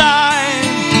I sign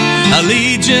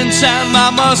allegiance and my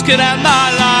musket and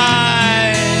my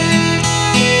life.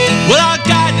 Will I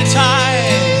guide the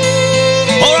tide,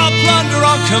 or I'll plunder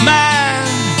on command?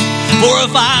 For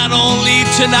if I don't leave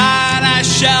tonight, I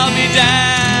shall be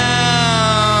damned.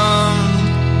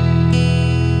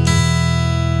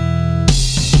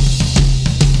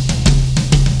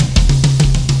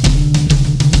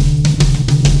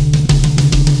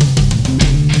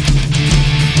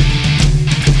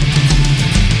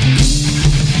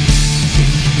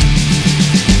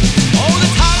 Oh, the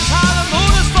tide is high, the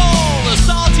moon is full, the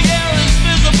salty air is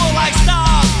visible like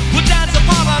stars. We'll dance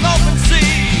upon an open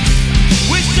sea.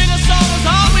 We sing a song as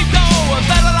on we go, a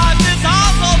better life is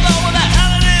ours, although where the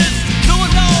hell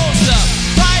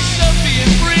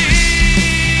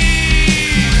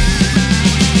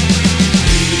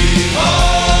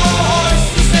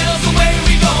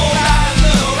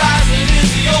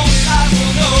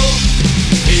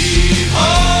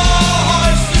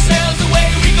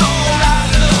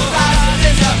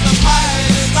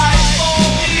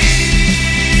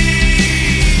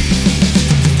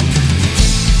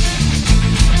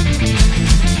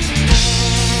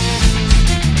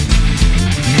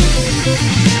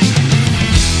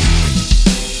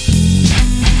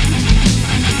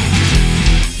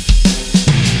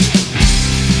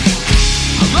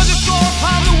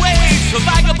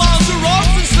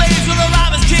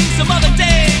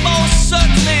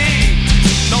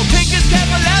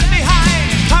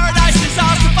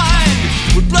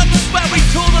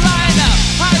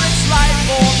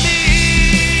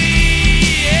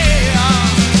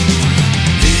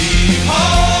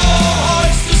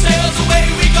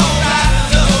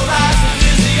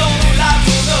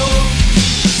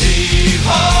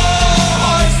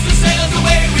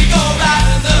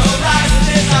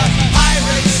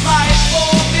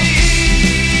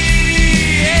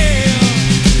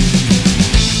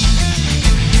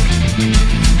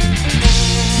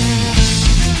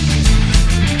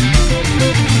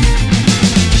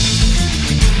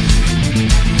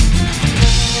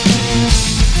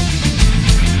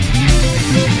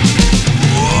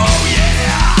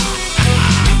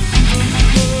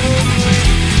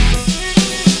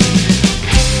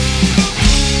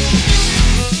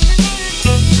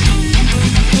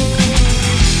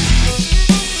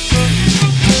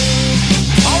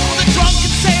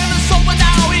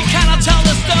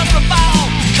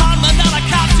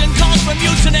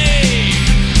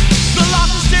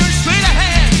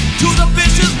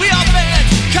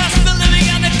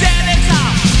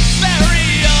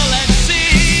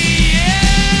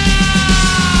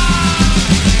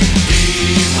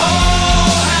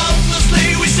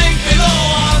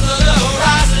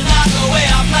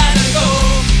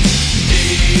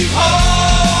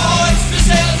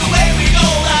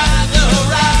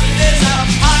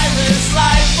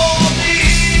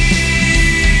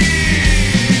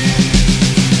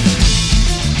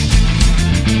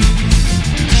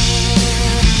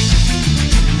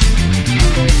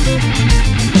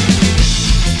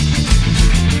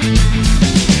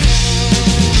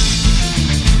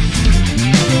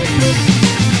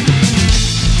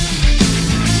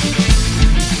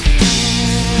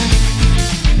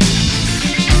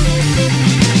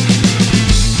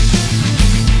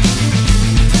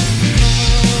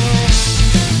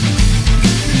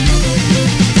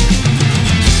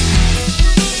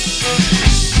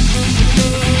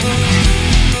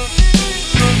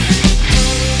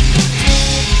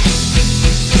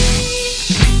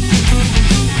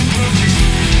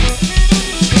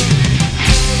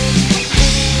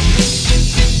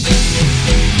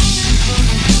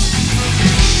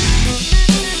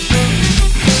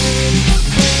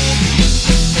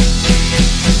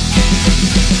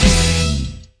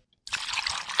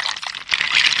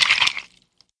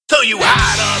know you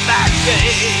had a bad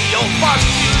day, your boss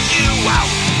chewed you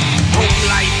out. Home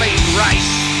life ain't right,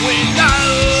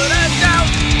 without a doubt.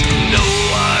 You know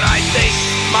what I think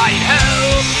might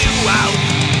help you out.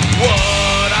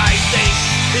 What I think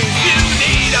is you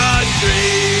need a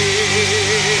drink.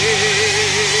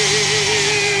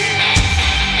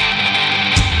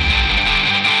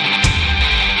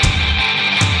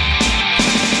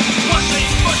 One thing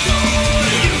for sure,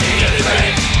 you need a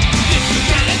drink. If you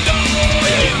can't endure,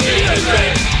 you need a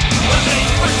drink. One thing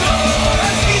for sure,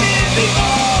 I've seen it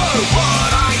before.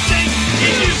 What I think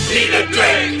is you need a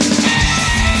drink.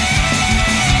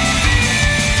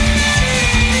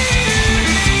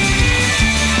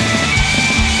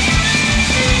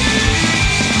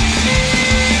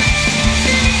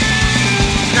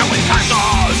 Now when times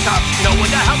are tough, no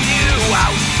one to help you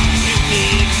out. You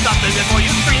need something before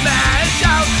you scream and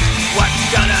shout. What's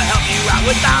gonna help you out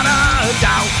without a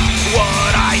doubt?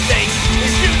 What I think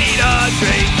is you need a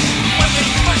drink. One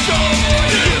thing for sure,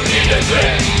 you need a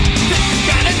drink. If you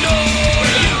can't endure,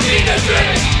 you need a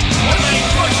drink. One thing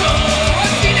for sure,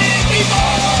 I've seen it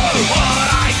before. What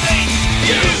I think,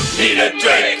 you need a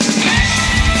drink.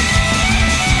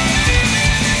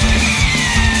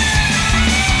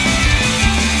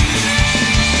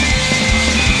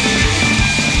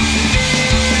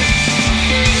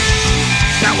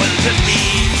 Now will it be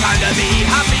time to be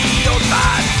happy or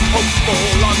sad,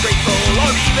 hopeful or grateful or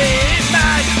even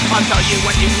mad? I'll tell you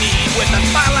what you need with a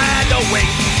smile and a wink.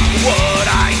 What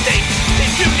I think is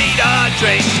you need a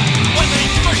drink. One thing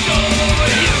for sure,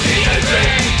 you need a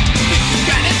drink. If you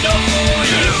can't endure,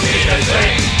 you need a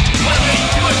drink. One thing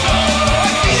for sure,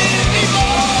 I've seen it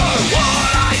before.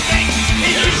 What I think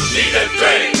is you need a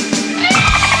drink.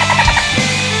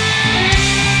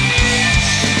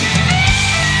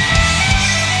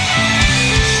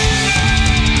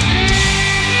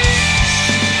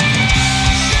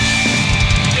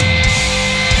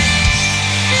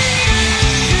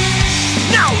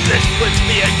 This would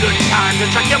be a good time to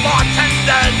track your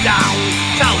bartender down.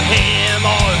 Tell him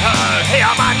or her, hey,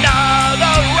 I'm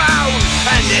another round.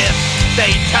 And if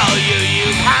they tell you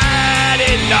you've had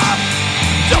enough,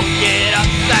 don't get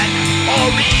upset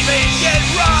or even get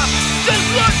rough. Just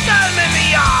look them in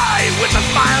the eye with a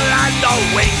smile and a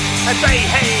wink and say,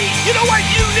 hey, you know what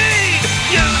you need?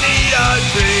 You need a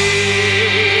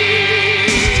drink.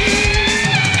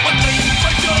 One thing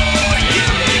for sure, you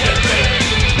need a drink.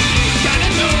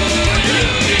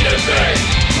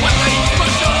 One thing for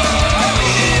sure, I've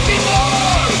seen it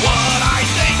before. What I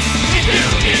think is you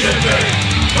need a drink.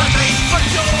 One thing for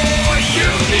sure, you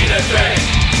need a drink.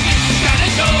 If you can't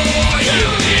endure,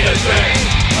 you need a drink.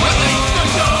 One thing for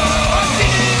sure, I've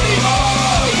seen it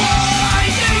before. What I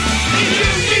think is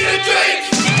you need a drink.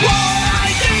 What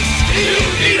I think is you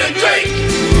need a drink.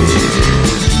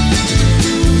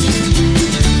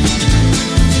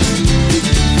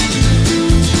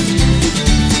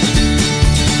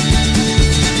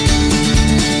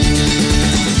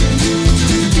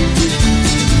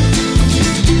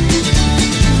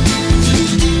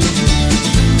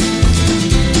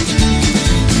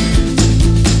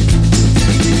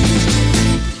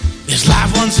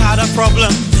 Had a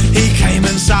problem, he came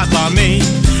and sat by me.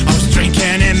 I was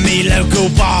drinking in me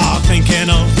local bar, thinking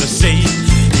of the sea.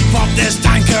 He popped this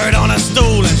tankard on a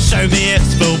stool and showed me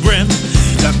its full brim.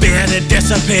 The beer did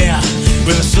disappear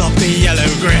with a sloppy yellow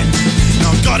grin.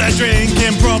 I've got a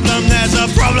drinking problem, there's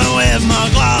a problem with my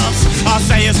glass. I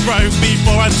say it's broke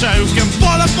before I choke and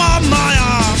fall upon my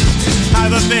arm.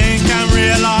 Have a think and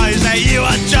realise that you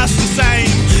are just the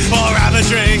same, or have a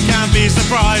drink and be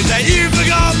surprised that you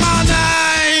forgot my name.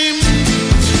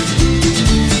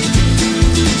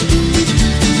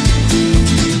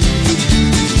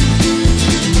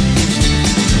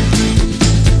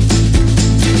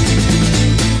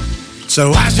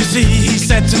 So as you see, he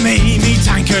said to me, me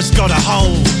tanker's got a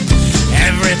hole.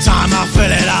 Every time I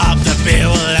fill it up, the beer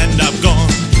will end up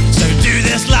gone. So do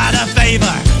this lad a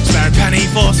favour, spare a penny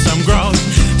for some grog.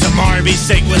 Tomorrow be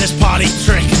sick with this party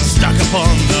trick and stuck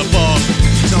upon the board.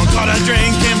 Not got a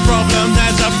drinking problem,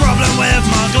 there's a problem with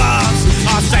my glass.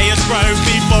 I say it's broke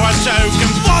before I choke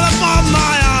and fall upon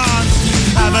my arse.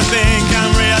 Have a think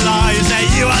and realise that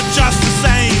you are just the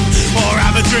same, or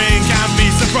have a drink and be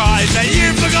surprised that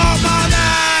you forgot my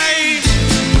name.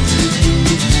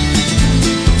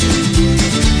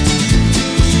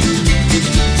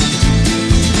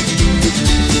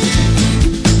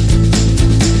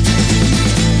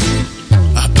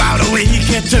 About a week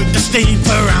it took to steep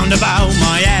around about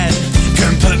my head.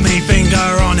 Couldn't put me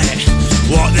finger on it,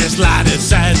 what this lad had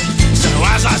said. So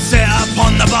as I sit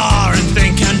upon the bar and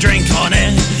think and drink on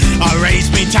it, I raise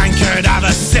me tankard, have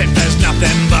a sip, there's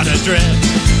nothing but a drip.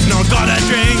 Not got a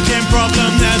drinking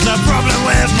problem, there's a problem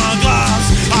with my glass.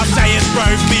 I say it's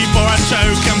broke before I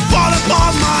choke and fall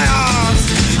upon my arse.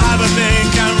 Have a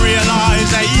think and realise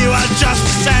that you are just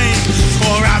the same,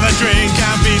 or have a drink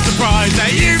and be surprised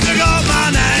that you forgot my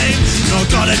name. Not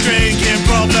got a drinking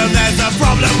problem, there's a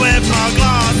problem with my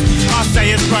glass. I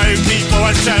say it's broke before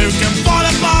I choke and fall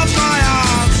upon my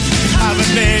arse. Have a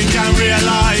think and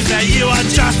realise that you are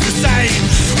just the same,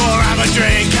 or have a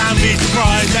drink and be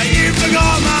surprised that you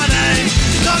forgot my name.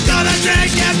 Not got a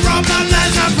drinking problem,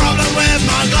 there's a problem with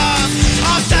my glass.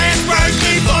 I'll say it's broke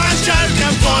before I choke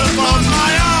and fall upon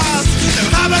my arse.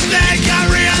 Have a think and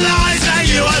realise that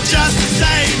you are just the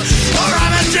same, or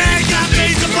have a drink and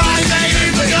be surprised that you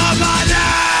forgot my name.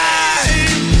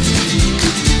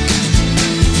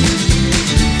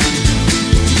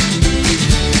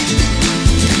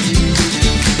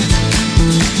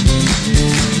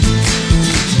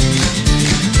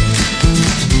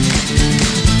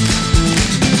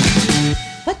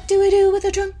 What do we do with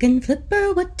a drunken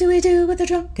flipper? What do we do with a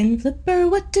drunken flipper?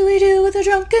 What do we do with a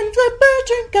drunken flipper?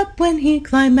 Drink up when he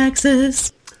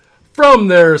climaxes. From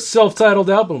their self-titled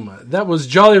album, that was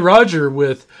Jolly Roger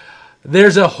with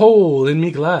There's a Hole in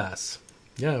Me Glass.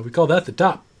 Yeah, we call that the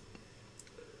top.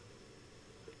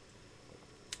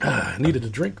 I needed a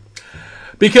drink.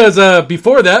 Because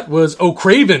before that was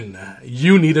O'Craven,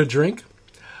 You Need a Drink.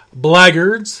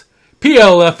 Blackguards,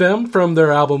 PLFM from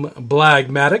their album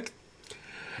Blagmatic.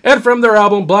 And from their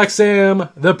album Black Sam,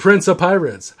 The Prince of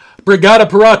Pirates, Brigada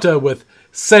Pirata with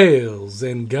Sails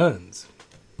and Guns.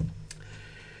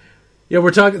 Yeah,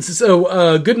 we're talking, so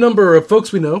a good number of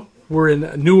folks we know were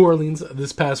in New Orleans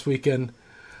this past weekend.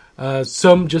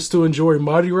 Some just to enjoy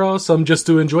Mardi Gras, some just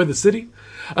to enjoy the city,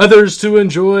 others to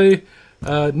enjoy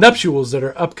nuptials that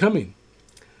are upcoming.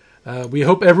 We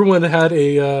hope everyone had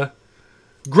a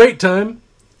great time,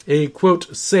 a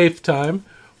quote, safe time,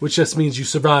 which just means you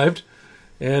survived.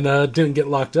 And didn't get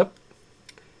locked up.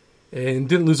 And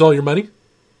didn't lose all your money.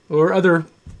 Or other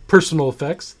personal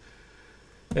effects.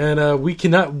 And we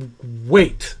cannot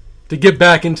wait to get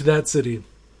back into that city.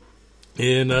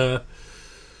 In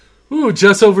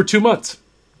just over 2 months.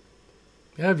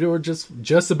 Yeah, we're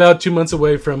just about 2 months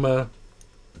away from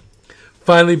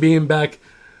finally being back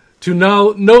to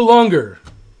no longer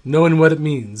knowing what it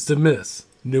means to miss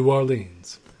New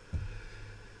Orleans.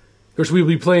 Of course, we'll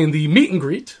be playing the meet and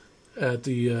greet at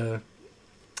the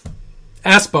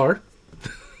Ass Bar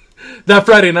that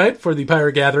Friday night for the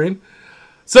Pirate Gathering.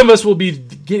 Some of us will be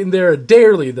getting there a day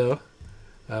early, though.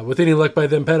 With any luck by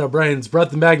then, Pat O'Brien's brought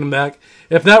the Magnum back.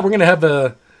 If not, we're going to have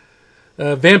a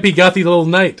vampy, gothy little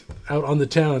night out on the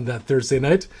town that Thursday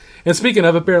night. And speaking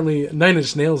of, apparently, Nine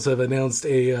Inch Nails have announced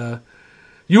a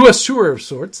U.S. tour of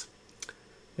sorts.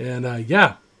 And,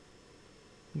 yeah.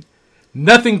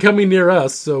 Nothing coming near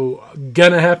us, so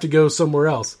gonna have to go somewhere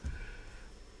else.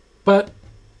 But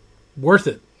worth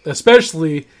it,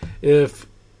 especially if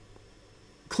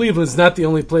Cleveland's not the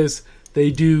only place they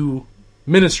do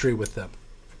ministry with them.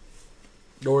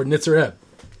 Or Nitzer Ebb.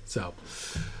 So,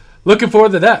 looking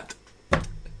forward to that.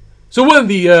 So one of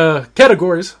the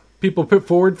categories people put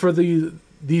forward for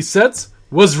these sets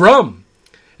was rum.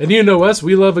 And you know us,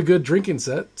 we love a good drinking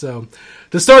set. So,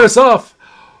 to start us off,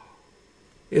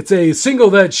 it's a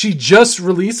single that she just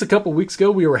released a couple weeks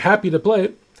ago. We were happy to play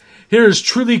it. Here's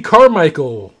Truly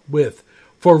Carmichael with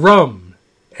For Rum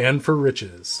and for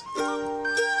Riches.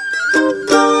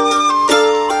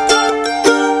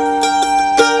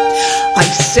 I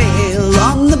sail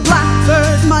on the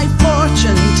Blackbird, my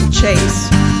fortune to chase,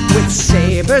 with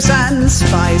sabres and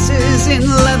spices in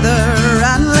leather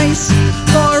and lace.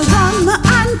 For rum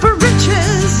and for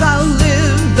riches, I'll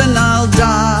live and I'll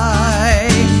die.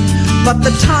 But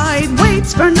the tide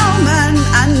waits for no man,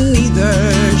 and neither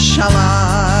shall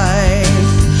I.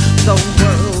 The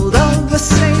world of a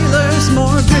sailor's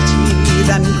more gritty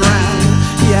than grand,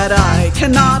 yet I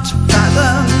cannot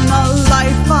fathom a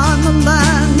life on the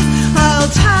land. I'll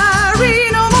tarry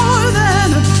no more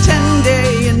than a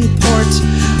 10-day in port.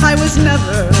 I was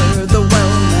never the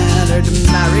well-mannered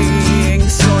marrying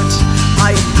sort.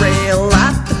 I rail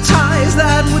at the ties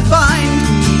that would bind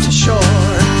me to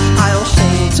shore. I'll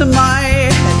hold to my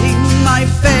heading, my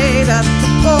fate at the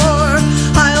fore.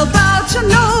 I'll bow to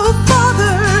no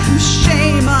father whose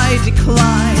shame I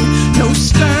decline. No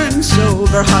stern,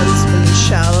 sober husband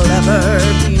shall ever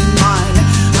be mine.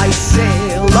 I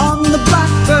sail on the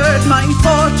Blackbird,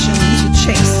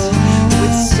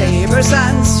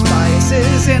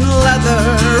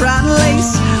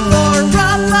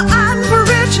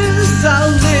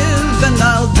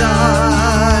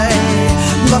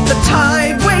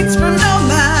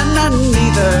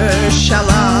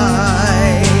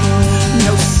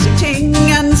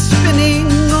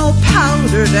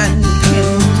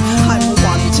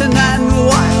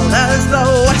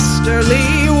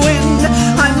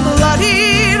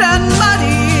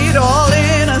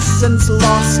 confidence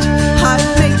lost. I'd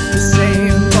make the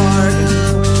same bargain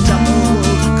for double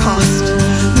the cost.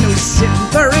 No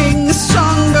simpering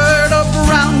songbird or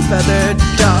brown-feathered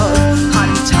dove.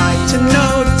 I'm tied to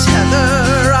no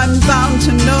tether, I'm bound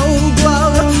to no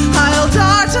glove. I'll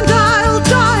dart and I'll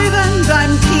dive, and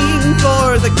I'm keen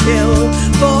for the kill.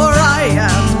 For I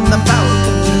am the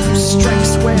falcon who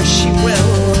strikes where she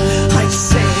will. I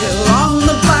sail on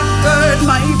the blackbird,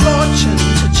 my fortune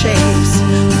to chase,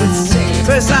 with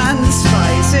sabres and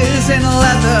spices in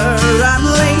leather and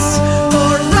lace.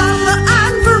 For rum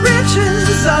and for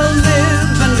riches I'll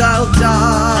live and I'll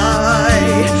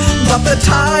die. But the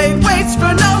tide waits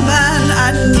for no man,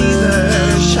 and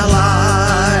neither shall I.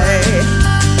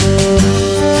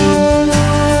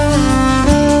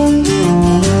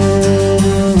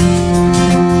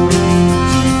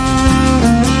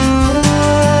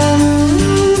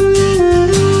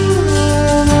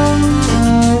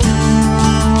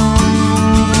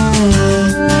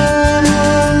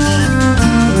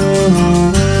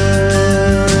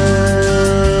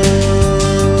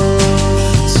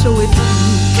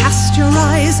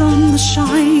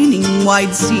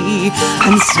 Wide sea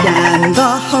and scan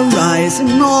the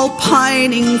horizon, all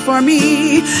pining for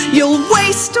me. You'll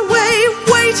waste away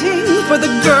waiting for the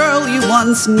girl you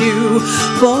once knew,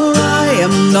 for I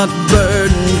am not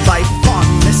burdened by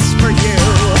fondness for you.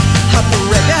 A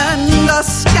brigand, a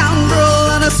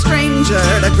scoundrel, and a stranger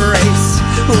to grace,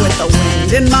 with the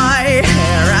wind in my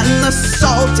hair and the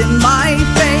salt in my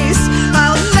face.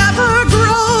 I'll never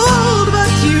grow old,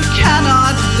 but you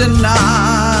cannot deny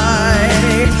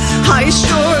I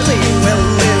surely will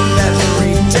live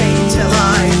every day till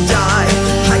I die.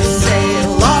 I sail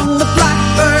on the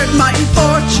blackbird, my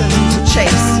fortune to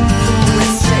chase,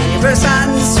 with sabres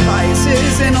and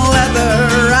spices in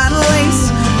leather and lace.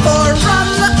 For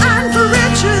rum and for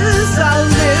riches I'll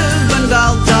live and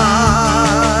I'll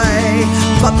die.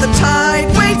 But the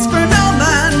tide waits for no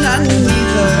man, and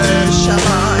neither shall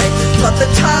I. But the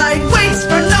tide waits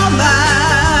for no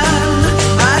man,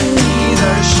 and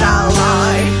neither shall I.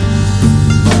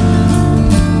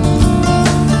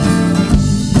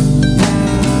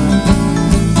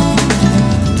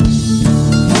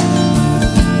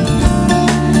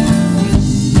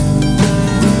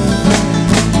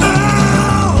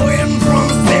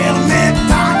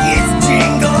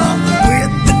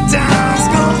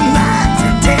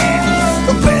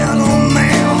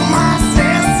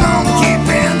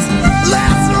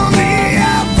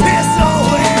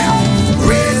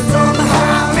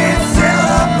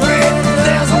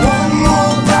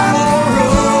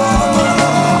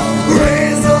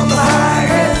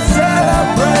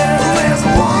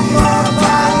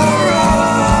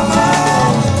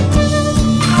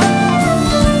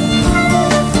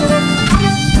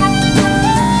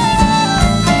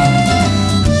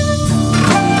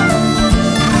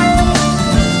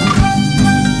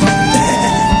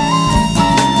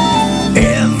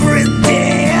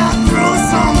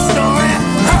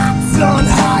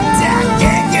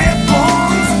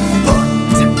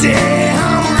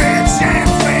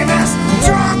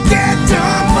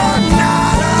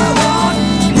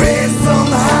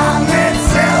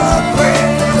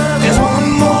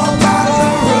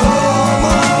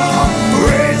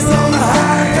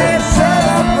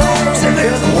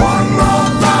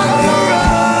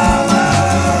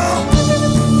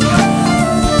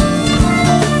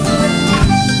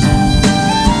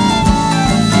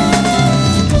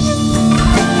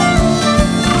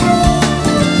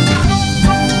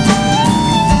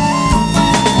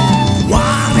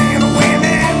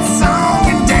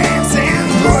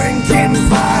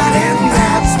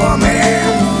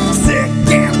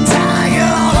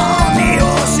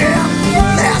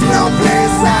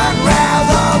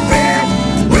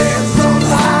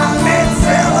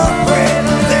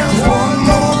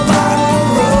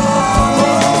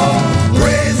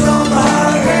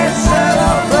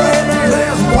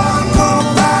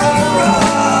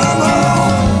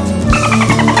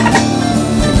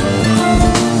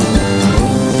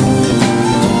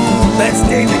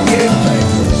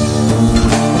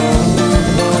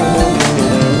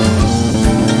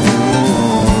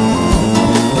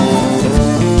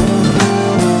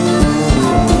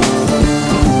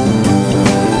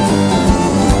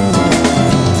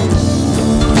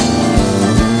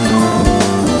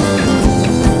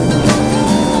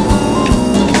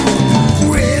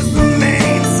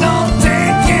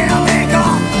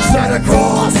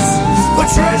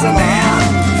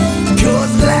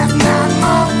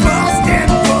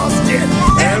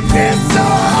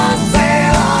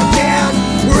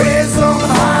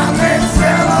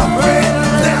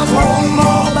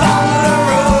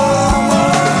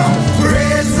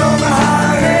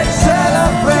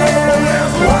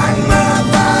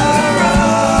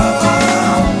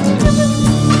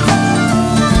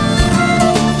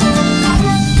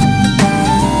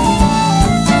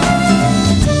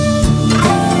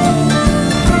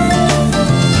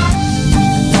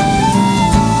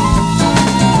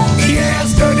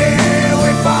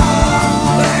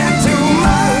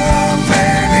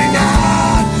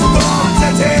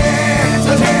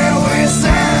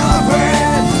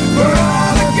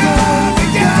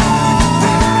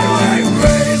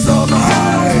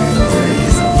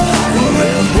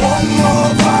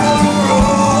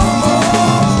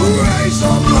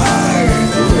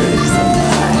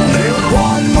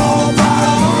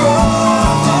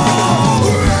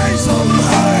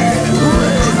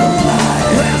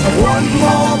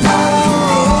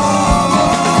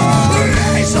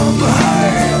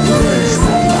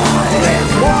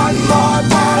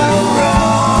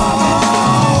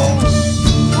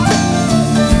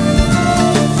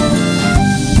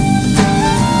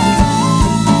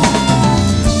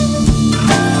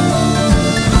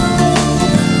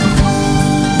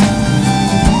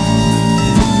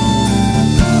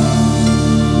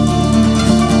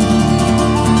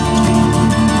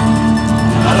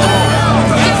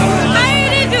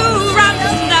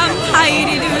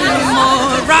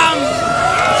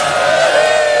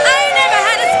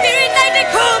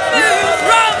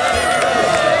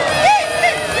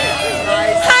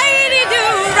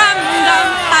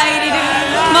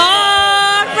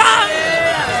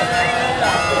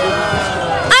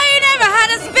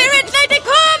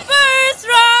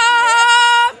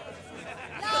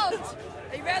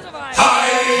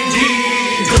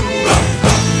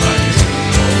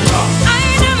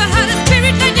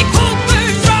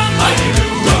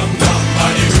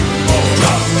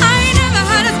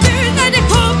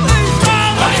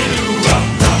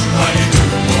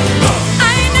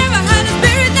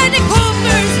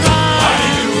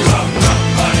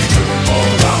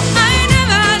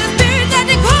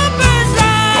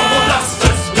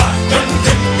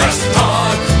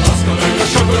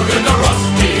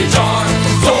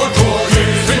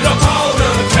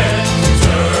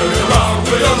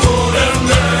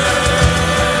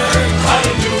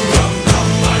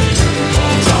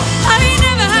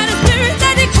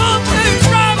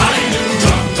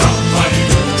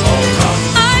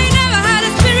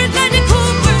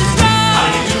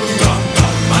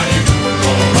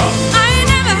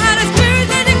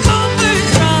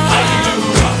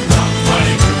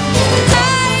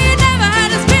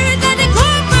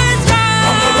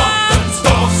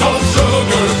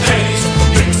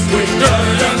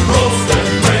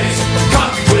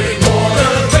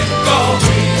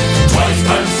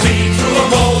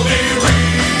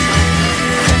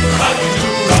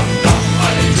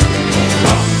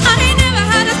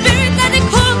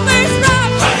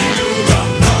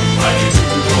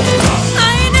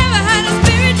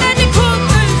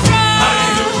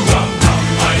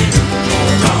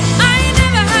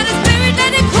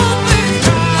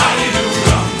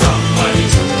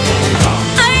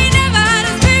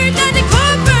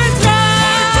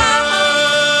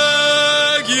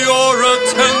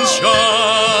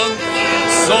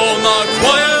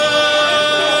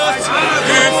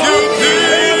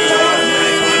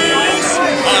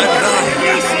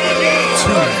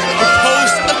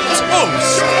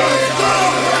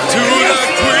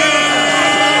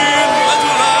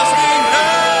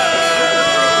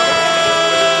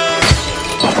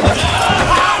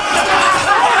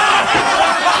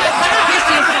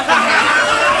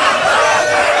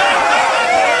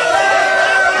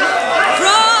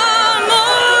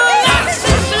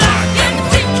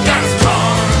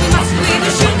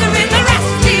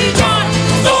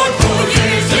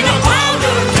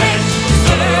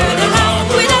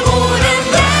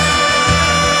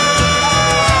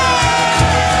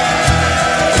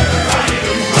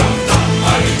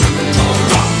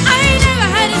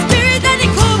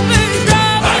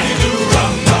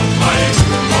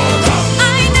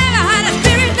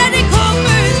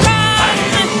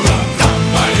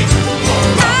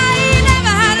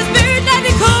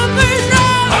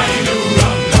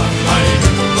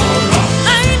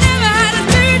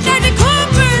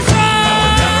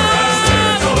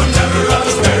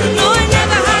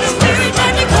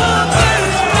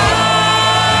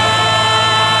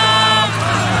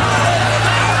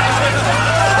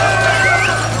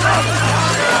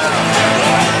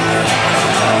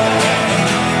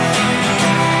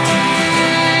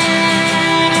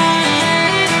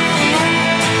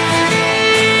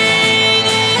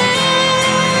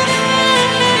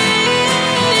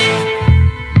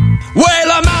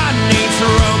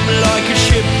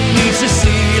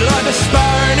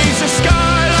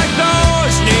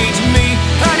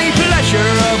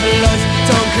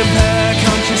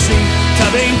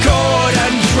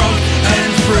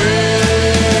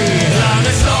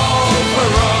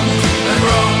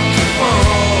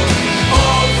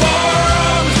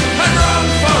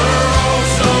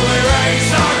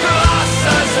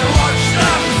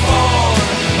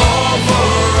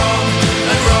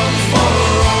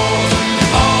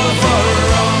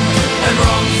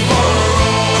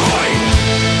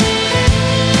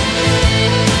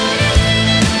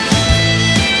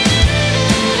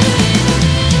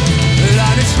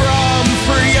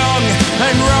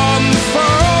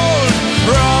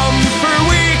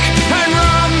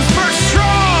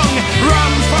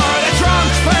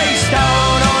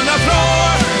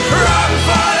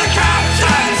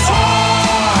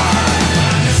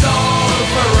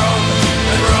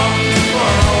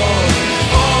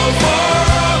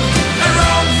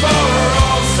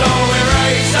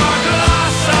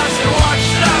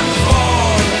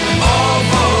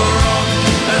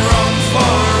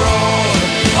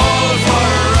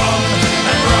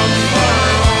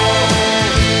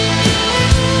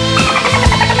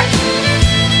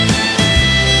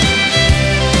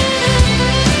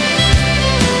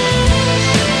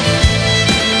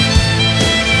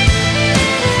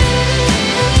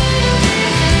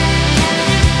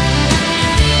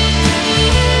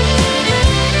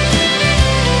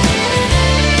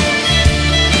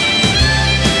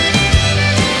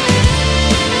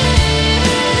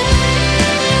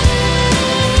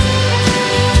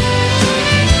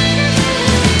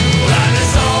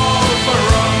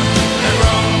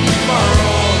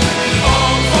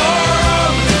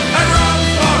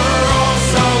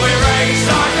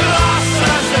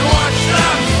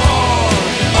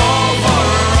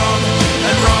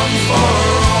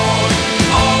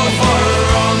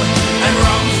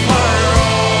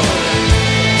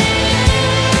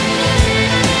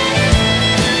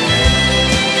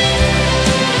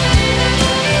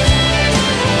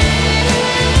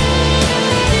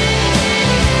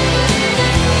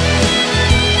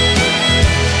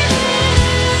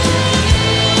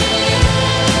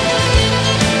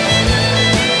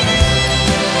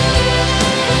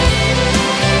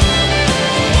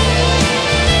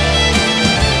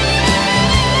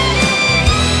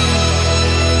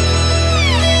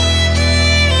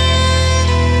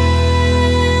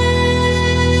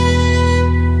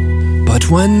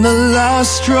 when the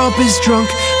last drop is drunk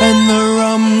and the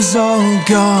rum's all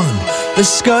gone, the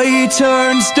sky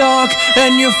turns dark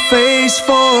and your face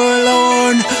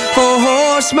forlorn. For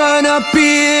horseman up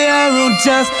the arrow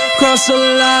death across the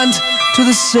land to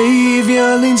the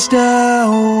Saviour leans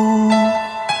down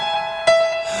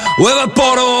with a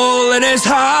bottle in his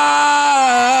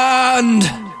hand.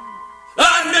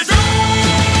 And it's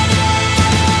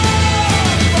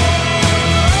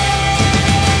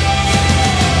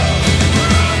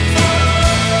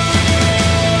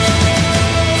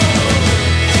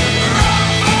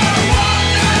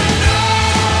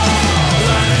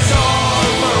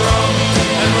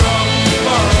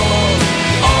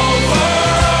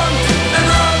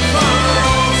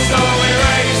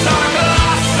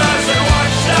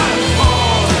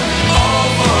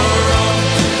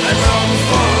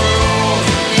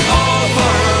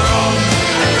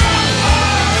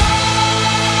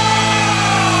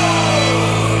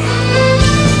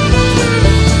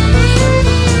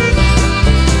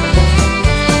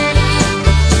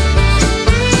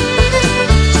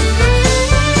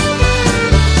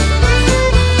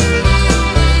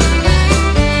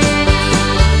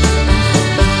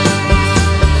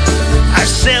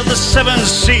seven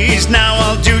seas, now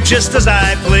I'll do just as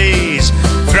I please.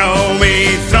 Throw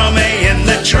me in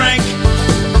the drink.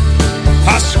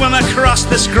 I'll swim across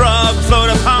this grog, float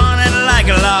upon it like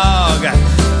a log.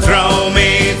 Throw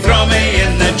me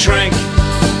in the drink.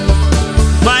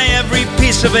 My every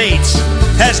piece of eight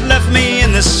has left me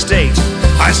in this state.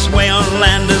 I sway on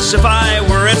land as if I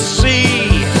were at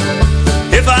sea.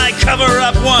 If I cover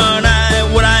up one eye,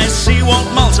 what I see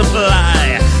won't multiply.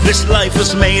 This life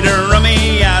was made a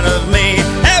rummy out of me.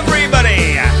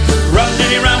 Everybody,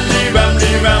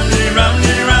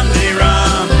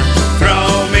 rum-diddy-rum-diddy-rum-diddy-rum-diddy-rum-diddy-rum.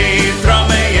 Throw me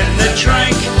in the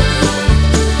drink.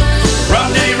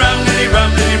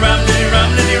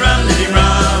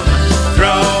 Rum-diddy-rum-diddy-rum-diddy-rum-diddy-rum-diddy-rum.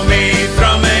 Throw me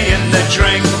in the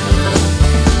drink.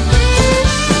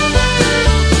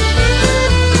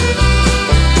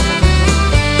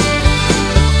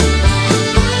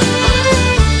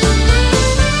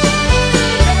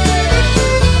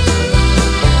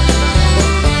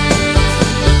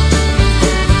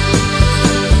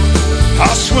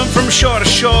 From shore to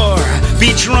shore,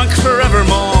 be drunk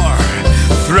forevermore.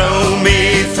 Throw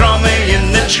me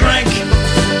in the drink.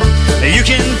 You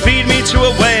can feed me to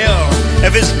a whale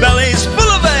if his belly's full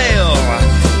of ale.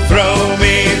 Throw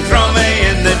me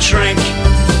in the drink.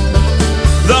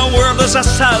 The world is a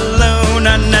saloon,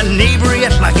 an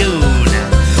inebriate lagoon.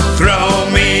 Throw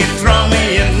me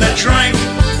in the drink.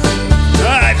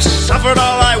 I've suffered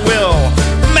all I will,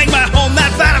 make my home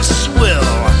that vat of swill.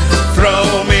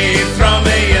 Throw me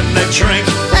in the drink.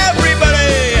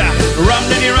 Everybody,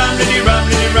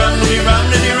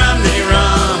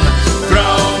 rum-diddy-rum-diddy-rum-diddy-rum-diddy-rum-diddy-rum.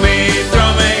 Throw me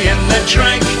in the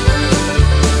drink.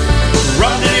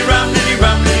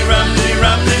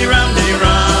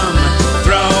 Rum-diddy-rum-diddy-rum-diddy-rum-diddy-rum-diddy-rum.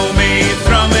 Throw me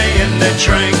in the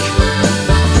drink.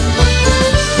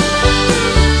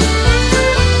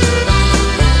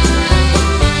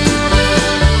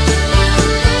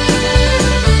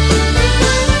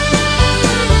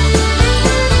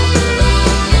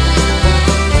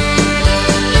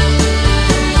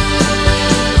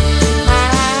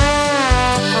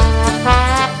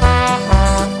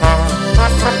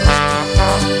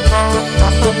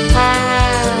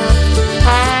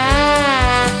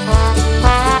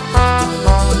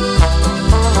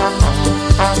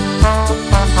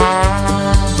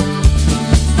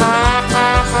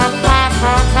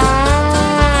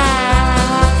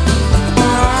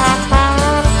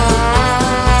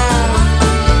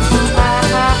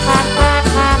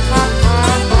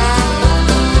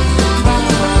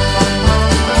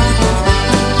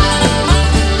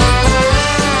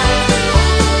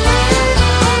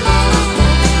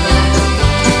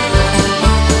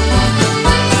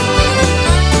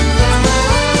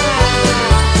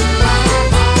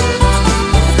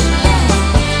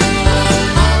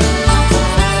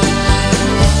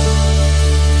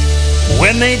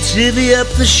 When they divvy up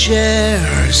the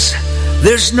shares,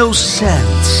 there's no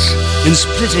sense in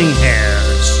splitting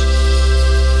hairs.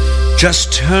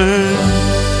 Just turn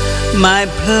my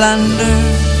plunder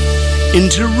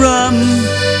into rum.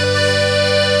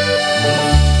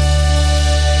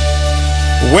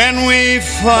 When we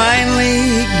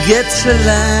finally get to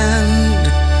land,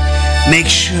 make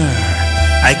sure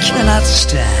I cannot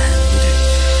stand.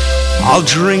 I'll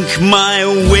drink my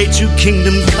way to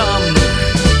kingdom come.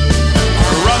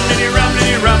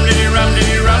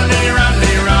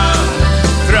 Rum-diddy-rum-diddy-rum-diddy-rum-diddy-rum-diddy-rum.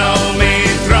 Throw me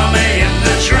in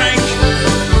the drink.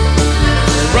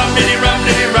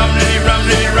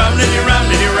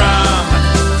 Rum-diddy-rum-diddy-rum-diddy-rum-diddy-rum-diddy-rum-diddy-rum.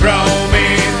 Throw me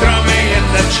in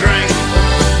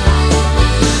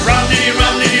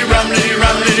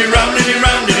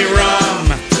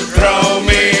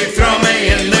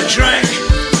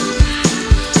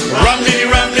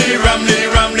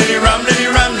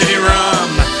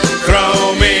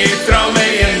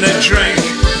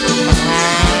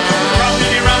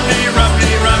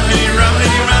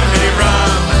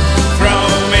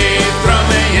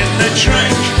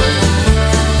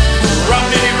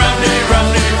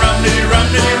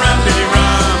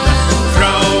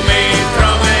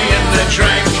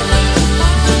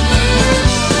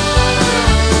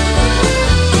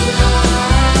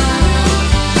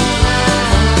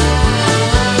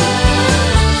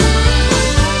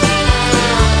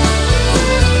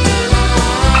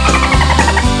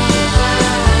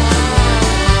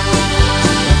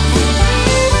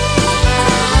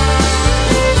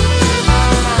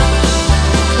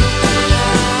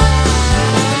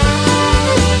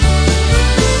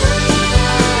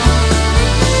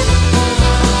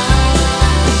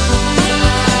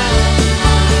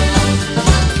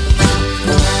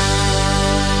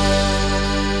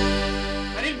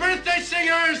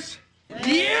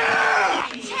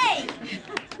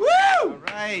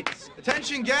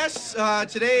Attention guests,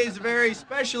 today is a very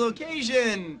special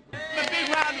occasion. A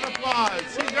big round of applause.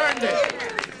 He's earned it.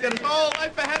 He's got his whole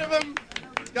life ahead of him.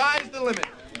 Sky's the limit.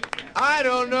 I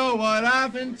don't know what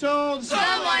I've been told.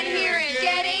 Someone here is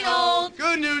getting old.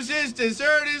 Good news is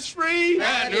dessert is free.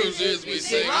 Bad news is we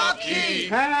sing off key.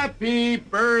 Happy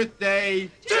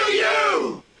birthday to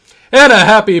you! And a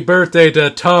happy birthday to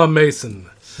Tom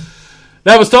Mason.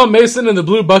 That was Tom Mason and the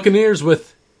Blue Buccaneers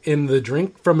with In the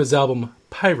Drink from his album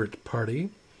Pirate Party.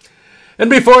 And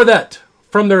before that,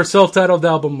 from their self-titled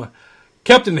album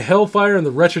Captain Hellfire and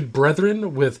the Wretched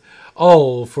Brethren with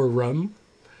All for Rum.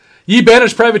 Ye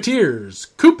Banished Privateers,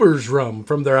 Cooper's Rum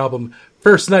from their album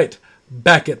First Night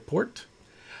Back at Port.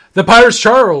 The Pirates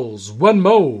Charles, One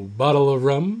Mo Bottle of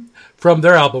Rum from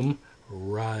their album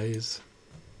Rise.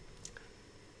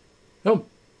 Oh,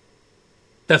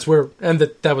 that's where, and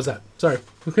that was that. Sorry.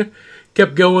 Okay.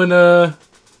 Kept going,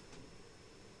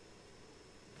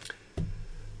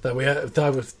 thought I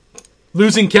was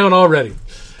losing count already.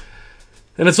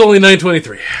 And it's only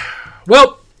 9:23.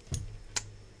 Well,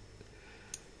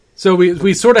 so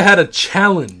we sort of had a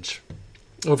challenge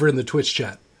over in the Twitch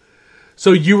chat.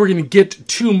 So you were going to get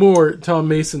 2 more Tom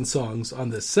Mason songs on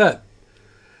this set.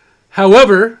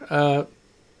 However,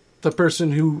 the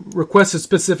person who requested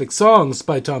specific songs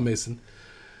by Tom Mason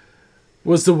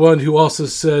was the one who also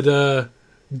said,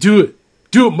 do it,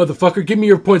 motherfucker, give me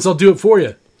your points, I'll do it for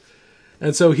you.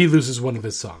 And so he loses one of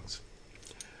his songs.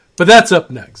 But that's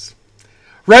up next.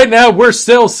 Right now, we're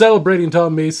still celebrating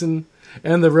Tom Mason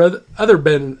and the other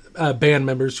band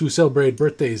members who celebrated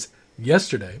birthdays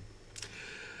yesterday.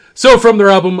 So from their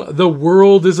album, The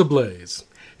World is Ablaze,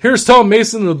 here's Tom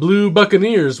Mason and the Blue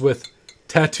Buccaneers with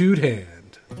Tattooed Hand.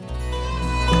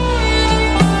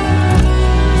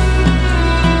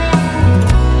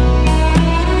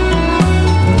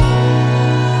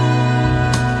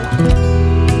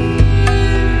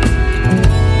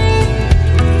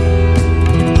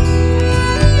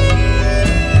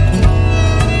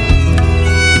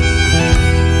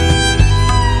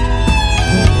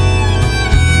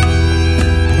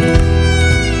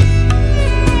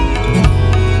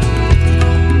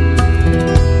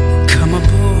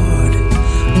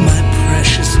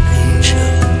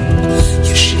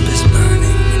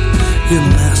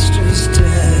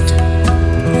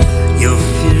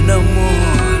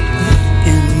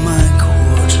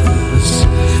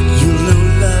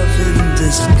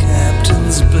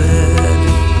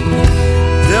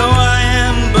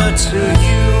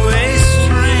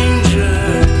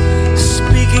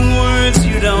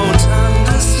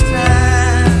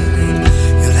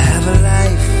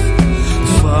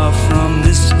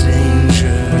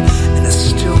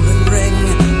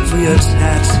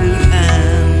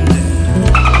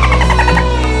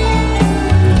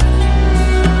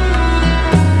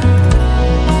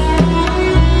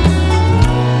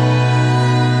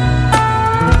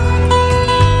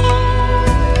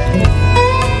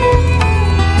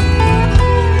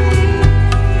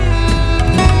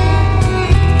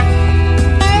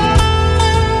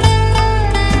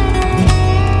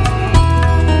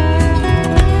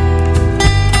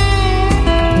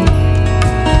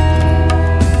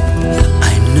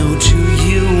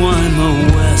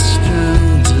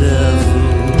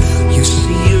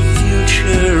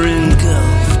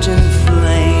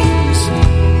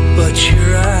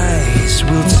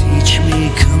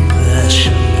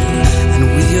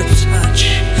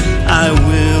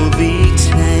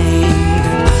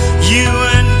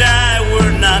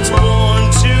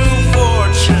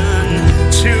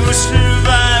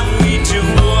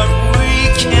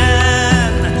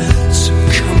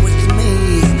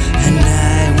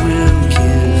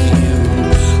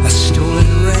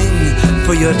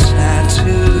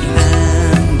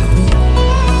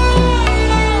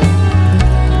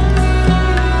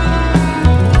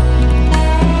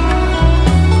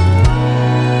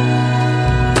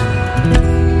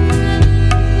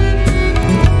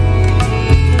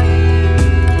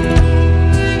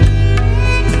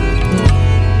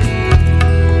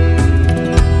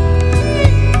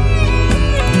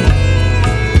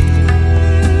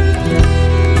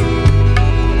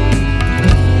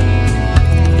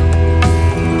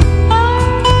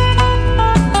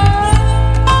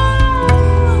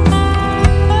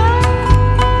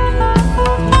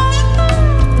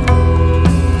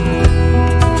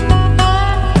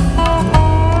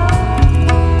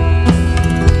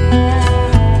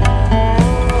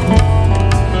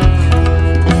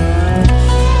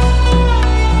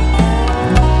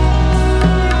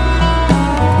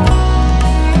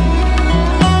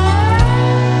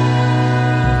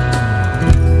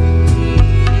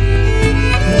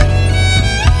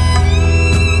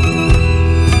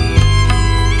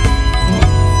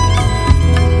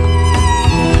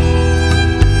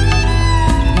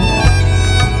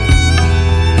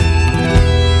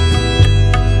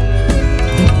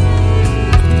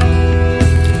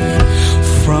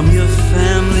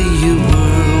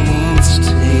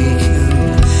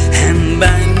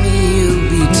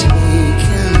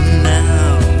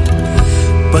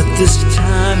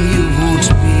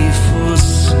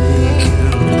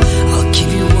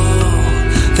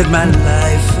 that my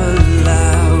life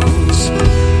allows.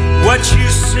 What you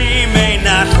see may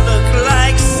not look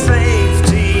like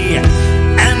safety,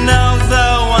 and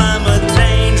although I'm a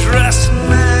dangerous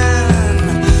man,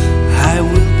 I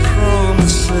will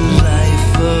promise a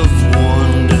life of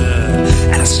wonder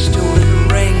and a stolen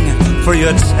ring for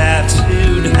your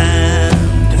tattooed hand.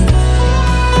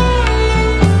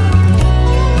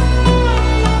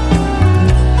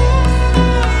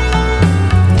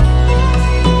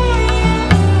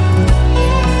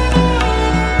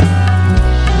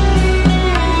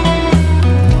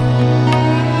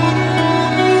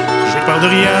 De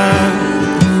rien,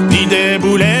 ni des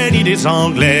boulets, ni des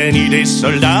Anglais, ni des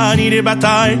soldats, ni des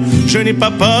batailles. Je n'ai pas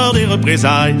peur des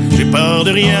représailles, j'ai peur de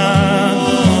rien,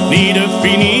 ni de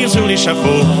finir sur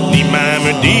l'échafaud, ni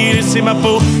même d'y laisser ma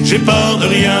peau. J'ai peur de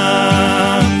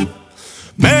rien,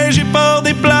 mais j'ai peur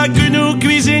des plats que nous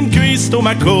cuisine cuit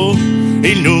stomaco.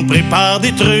 Ils nous préparent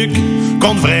des trucs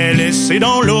qu'on devrait laisser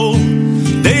dans l'eau,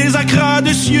 des acras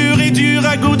de sciure et du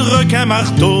ragoût de requin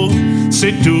marteau.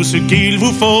 C'est tout ce qu'il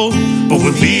vous faut pour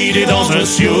vous vider dans un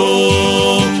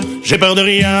siot. J'ai peur de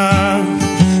rien,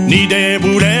 ni des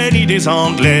boulets, ni des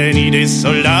Anglais, ni des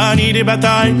soldats, ni des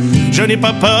batailles. Je n'ai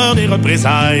pas peur des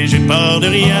représailles, j'ai peur de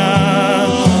rien,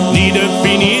 ni de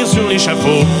finir sur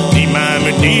l'échafaud, ni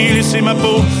même d'y laisser ma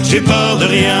peau. J'ai peur de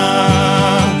rien,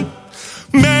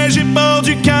 mais j'ai peur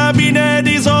du cabinet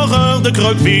des horreurs de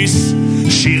Croque-Vis.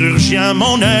 Chirurgien,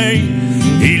 mon œil,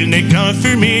 il n'est qu'un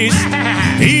fumiste.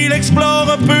 Il explore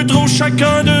un peu trop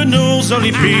chacun de nos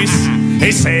orifices,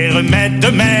 et ses remèdes de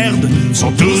merde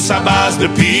sont tous à base de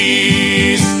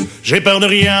pisse. J'ai peur de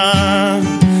rien,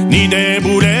 ni des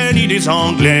boulets, ni des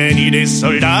Anglais, ni des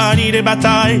soldats, ni des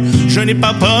batailles. Je n'ai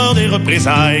pas peur des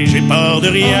représailles, j'ai peur de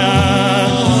rien,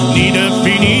 ni de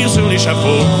finir sur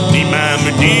l'échafaud, ni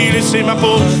même d'y laisser ma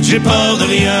peau. J'ai peur de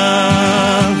rien,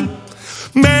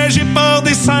 mais j'ai peur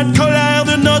des saintes colères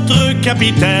de notre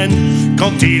capitaine,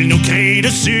 quand il nous crie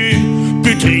dessus,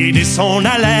 putride et son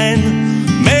haleine.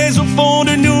 Mais au fond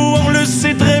de nous, on le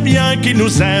sait très bien qu'il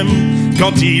nous aime,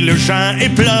 quand il geint et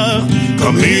pleure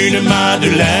comme une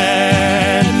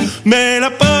madeleine. Mais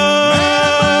la peur,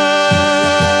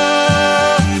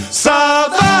 ça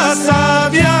va, ça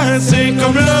vient, c'est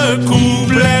comme le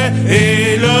couplet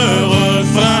et le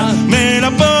refrain. Mais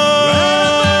la peur,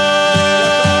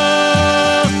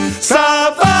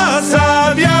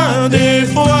 des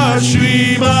fois je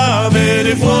suis brave et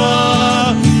des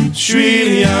fois je suis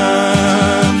rien.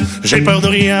 J'ai peur de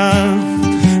rien,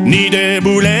 ni des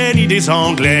boulets, ni des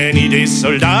Anglais, ni des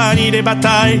soldats, ni des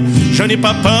batailles. Je n'ai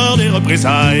pas peur des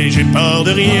représailles, j'ai peur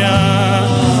de rien,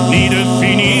 ni de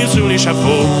finir sur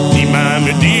l'échafaud, ni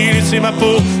même d'y laisser ma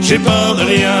peau. J'ai peur de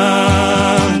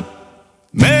rien,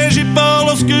 mais j'ai peur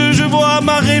lorsque je vois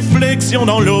ma réflexion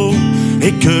dans l'eau,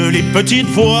 et que les petites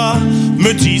voix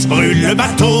me disent brûle le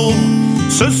bateau.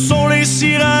 Ce sont les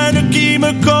sirènes qui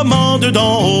me commandent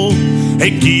d'en haut,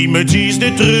 et qui me disent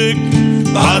des trucs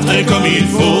pas très comme il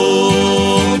faut.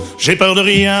 J'ai peur de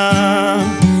rien,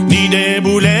 ni des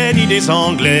boulets, ni des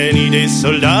Anglais, ni des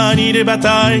soldats, ni des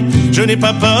batailles. Je n'ai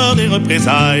pas peur des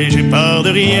représailles, j'ai peur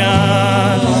de rien,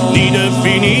 ni de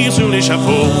finir sur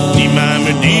l'échafaud, ni même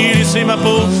d'y laisser ma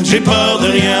peau. J'ai peur de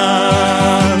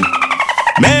rien,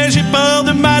 mais j'ai peur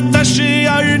de m'attacher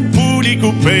à une poulie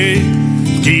coupée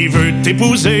qui veut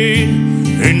t'épouser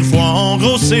une fois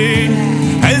engrossée.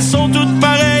 Elles sont toutes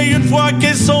pareilles une fois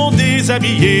qu'elles sont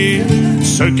déshabillées.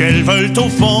 Ce qu'elles veulent au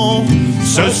fond,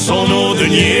 ce sont nos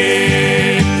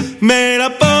deniers. Mais la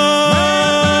peur,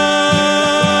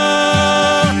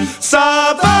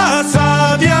 ça va,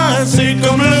 ça vient, c'est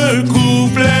comme le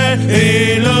couplet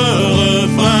et le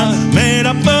refrain. Mais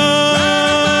la peur,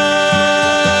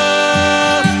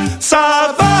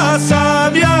 ça va,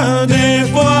 ça vient, des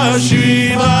fois je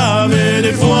suis brave et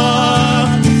des fois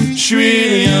je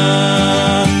suis rien.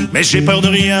 Mais j'ai peur de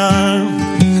rien,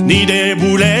 ni des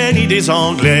boulets, ni des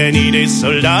Anglais, ni des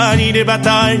soldats, ni des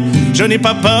batailles. Je n'ai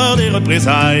pas peur des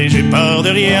représailles, j'ai peur de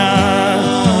rien,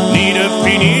 ni de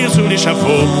finir sous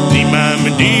l'échafaud, ni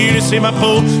même d'y laisser ma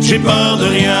peau. J'ai peur de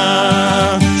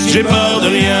rien, j'ai peur de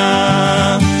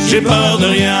rien, j'ai peur de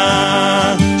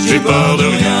rien, j'ai peur de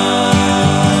rien.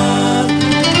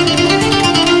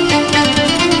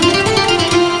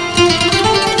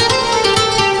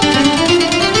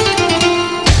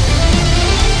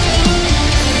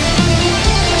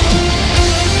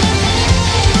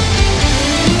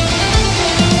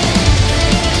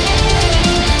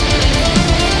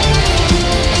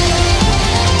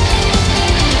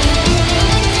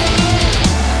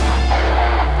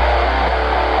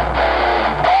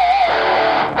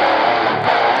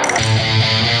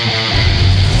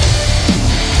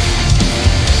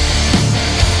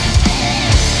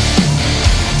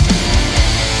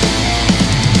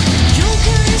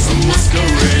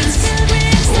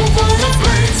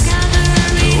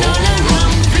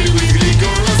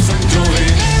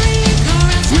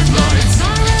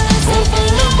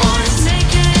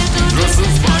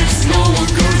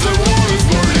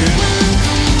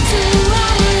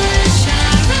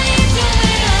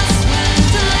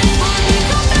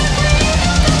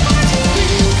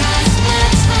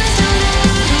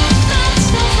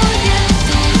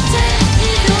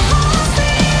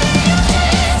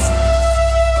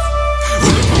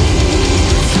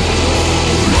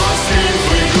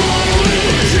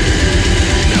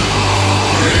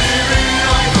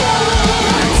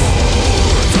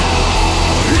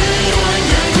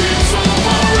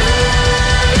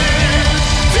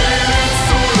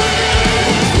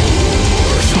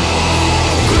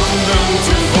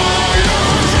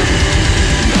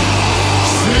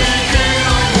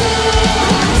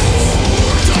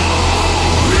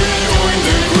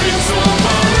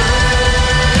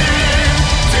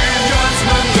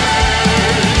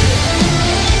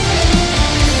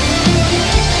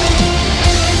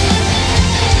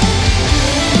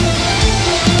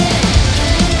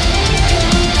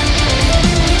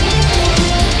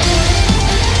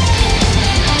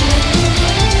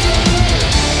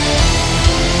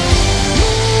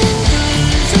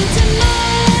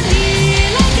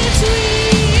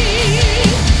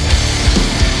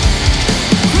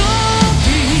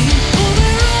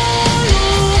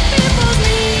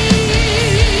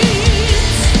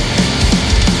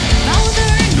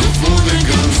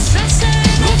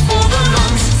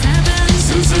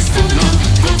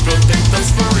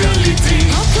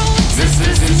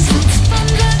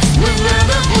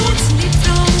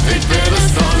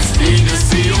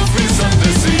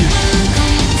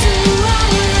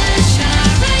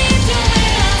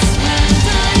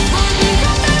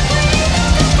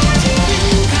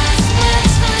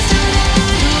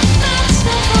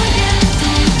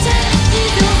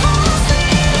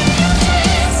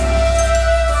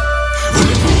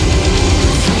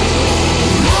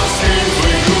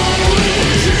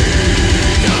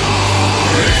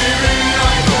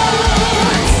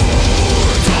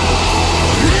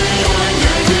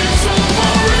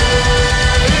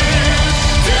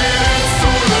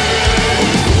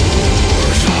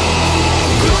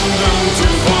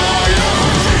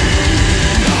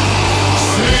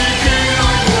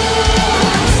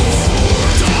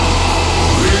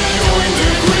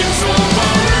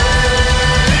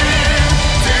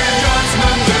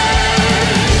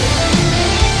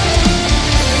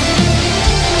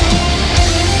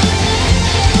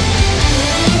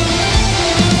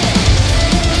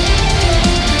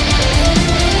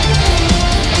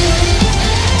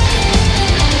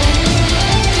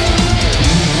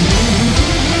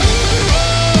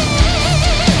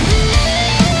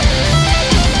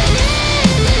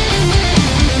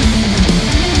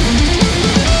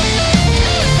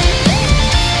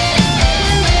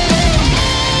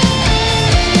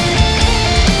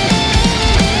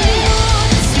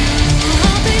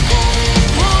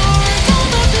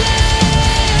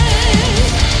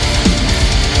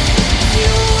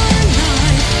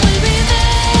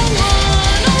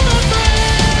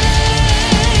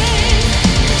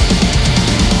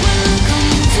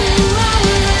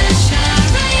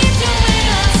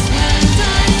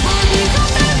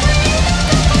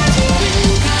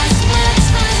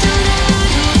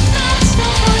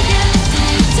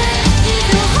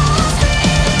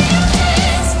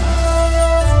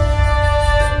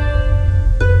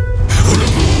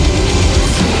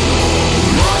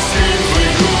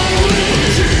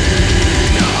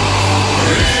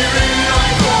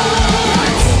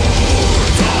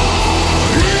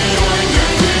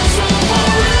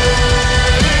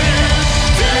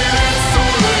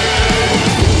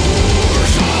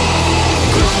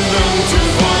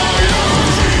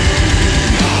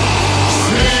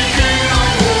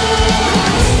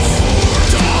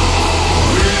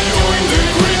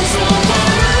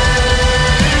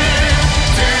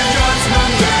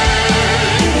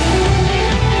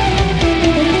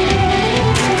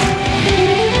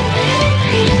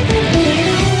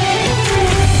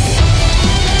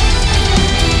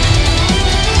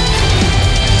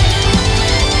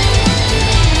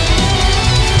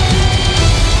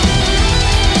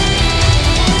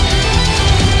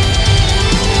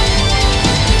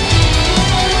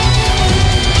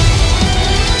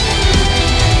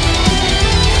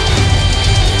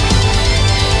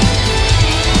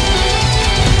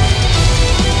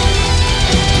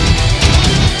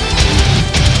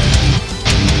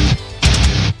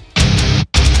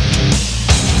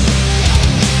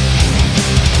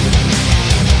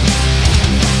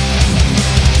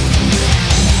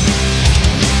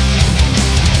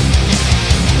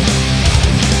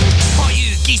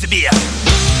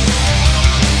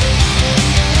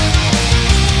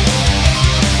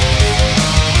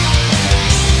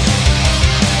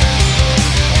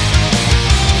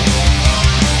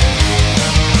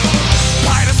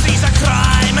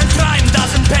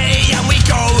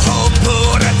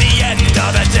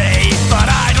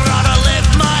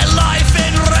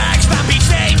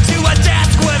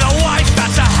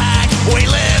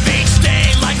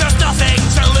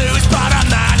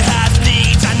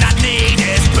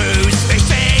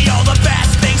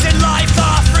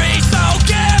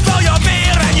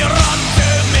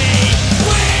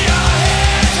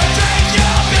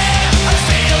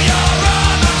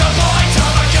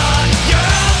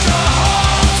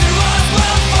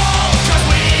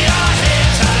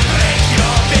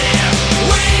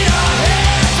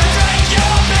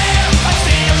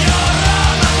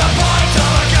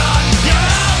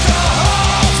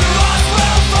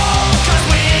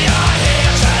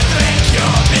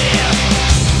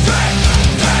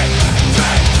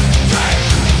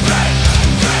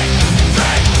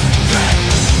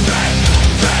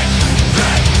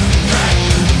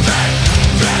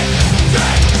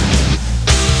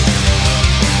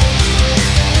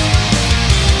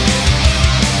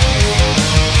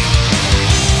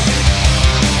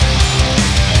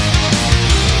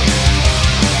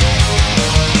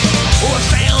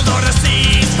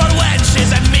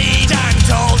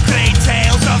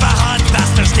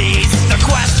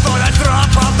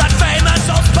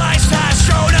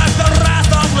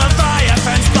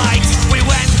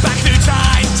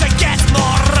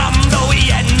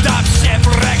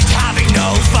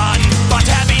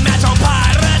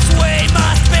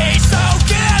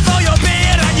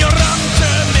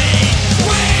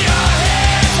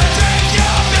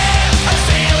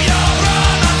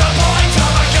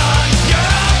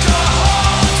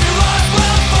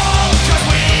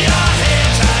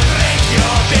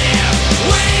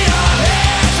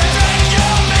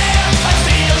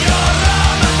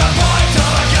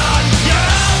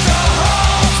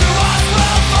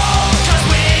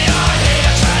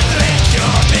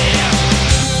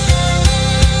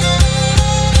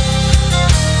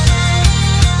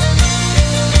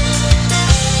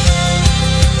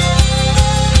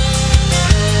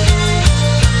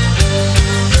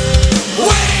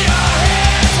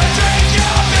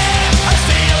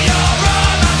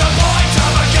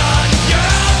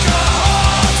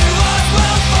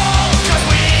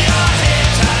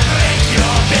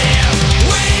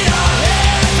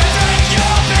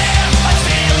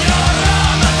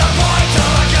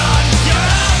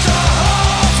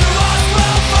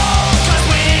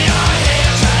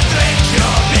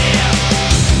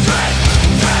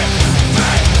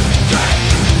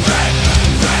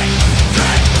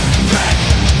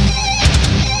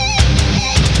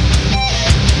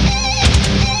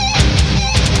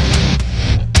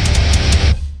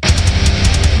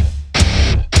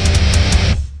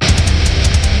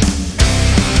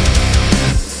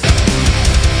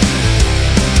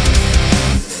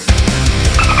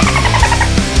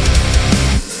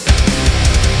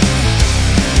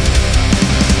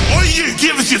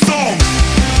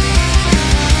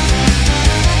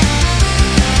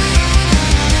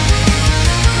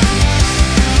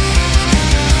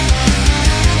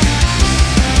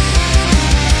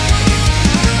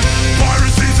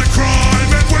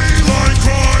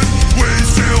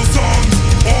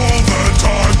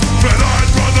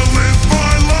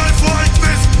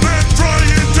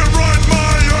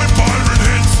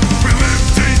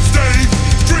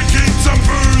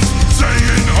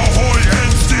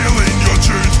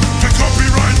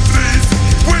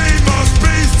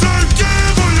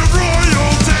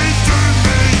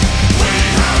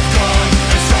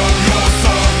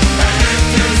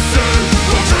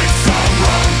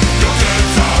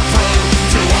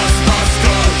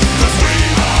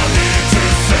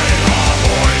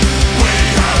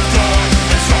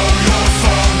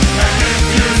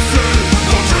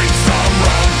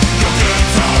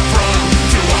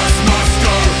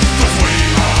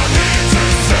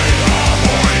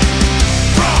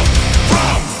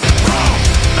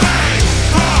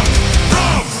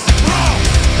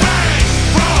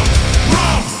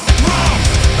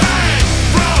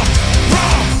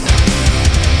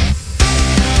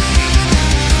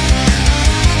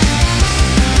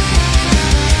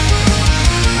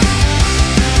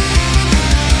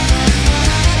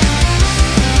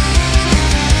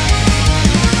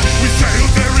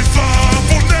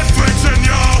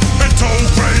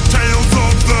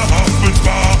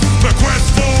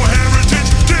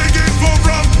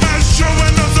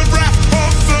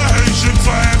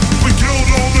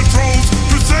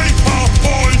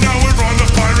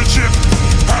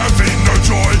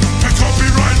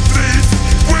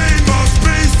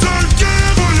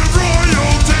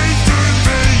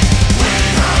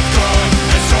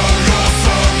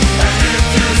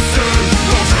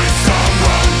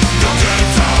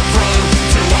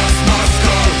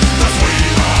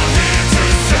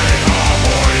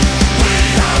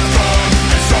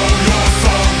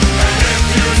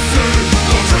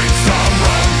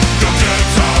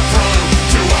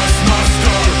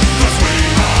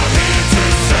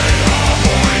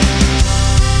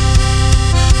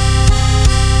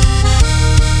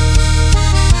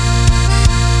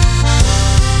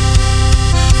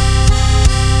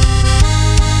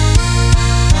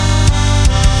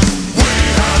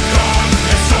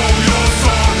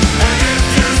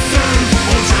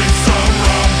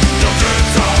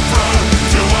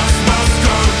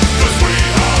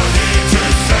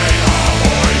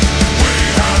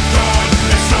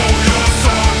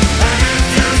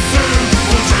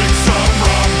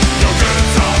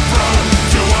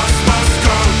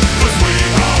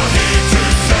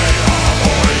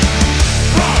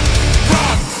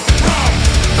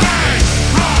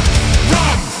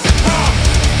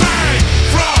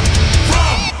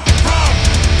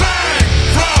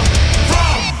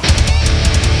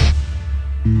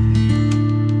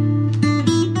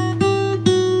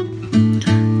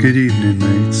 Good evening,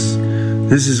 mates.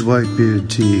 This is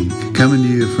Whitebeard Teague, coming to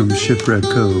you from Shipwreck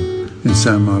Cove in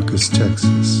San Marcos,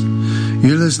 Texas.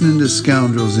 You're listening to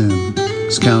Scoundrels Inn,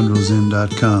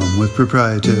 scoundrelsinn.com, with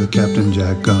proprietor Captain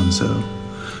Jack Gonzo.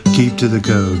 Keep to the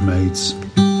code, mates.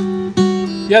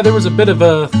 Yeah, there was a bit of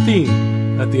a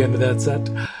theme at the end of that set.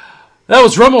 That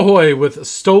was Rumahoy with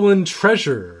Stolen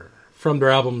Treasure from their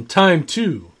album Time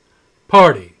to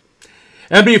Party.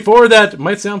 And before that,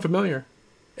 might sound familiar,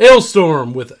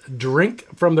 Ailstorm with Drink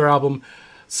from their album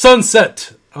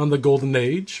Sunset on the Golden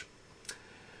Age.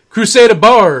 Crusader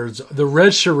Bards, The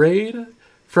Red Charade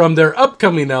from their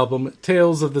upcoming album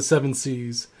Tales of the Seven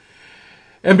Seas.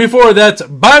 And before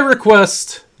that, by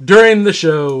request during the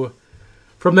show,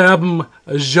 from the album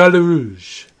Jaloux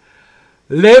Rouge,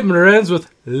 Les Marins with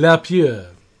La Pieuvre.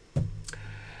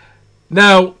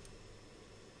 Now,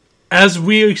 as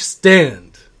we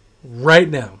stand right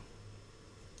now,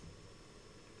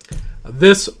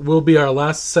 this will be our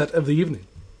last set of the evening.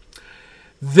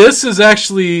 This is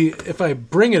actually, if I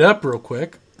bring it up real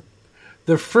quick,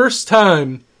 the first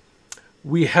time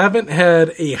we haven't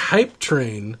had a hype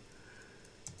train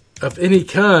of any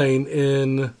kind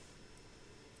in...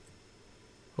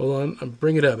 Hold on, I'll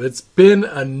bring it up. It's been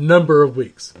a number of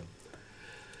weeks.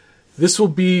 This will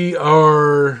be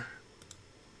our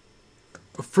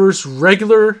first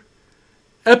regular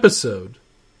episode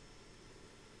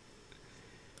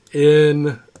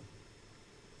in...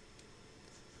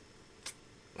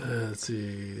 let's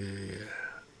see...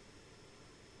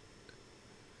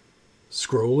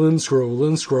 Scrolling.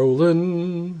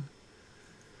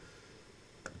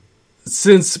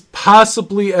 Since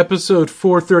possibly episode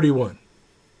 431.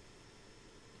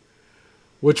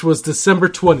 Which was December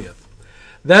 20th.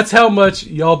 That's how much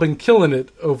y'all been killing it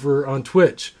over on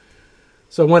Twitch.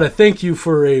 So I want to thank you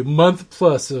for a month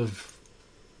plus of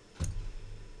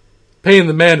paying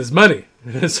the man his money,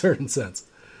 in a certain sense.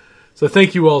 So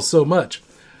thank you all so much.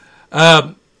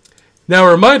 Now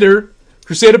a reminder,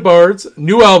 Crusader Bards'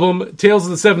 new album, Tales of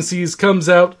the Seven Seas, comes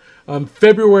out on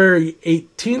February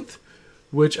 18th,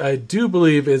 which I do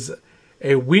believe is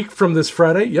a week from this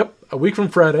Friday. Yep, a week from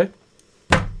Friday.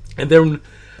 And then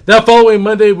that following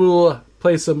Monday, we'll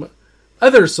play some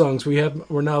other songs we're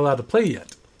not allowed to play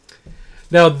yet.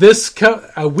 Now,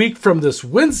 a week from this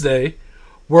Wednesday,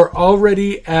 we're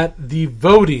already at the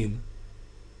voting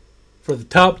for the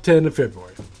top 10 of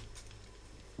February.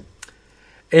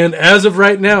 And as of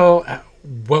right now,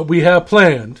 what we have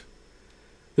planned,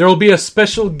 there will be a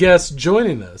special guest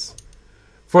joining us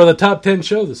for the top 10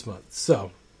 show this month.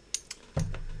 So,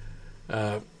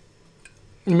 it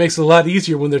makes it a lot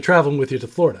easier when they're traveling with you to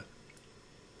Florida.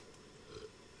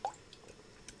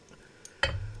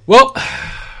 Well,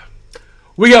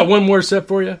 we got one more set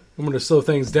for you. I'm going to slow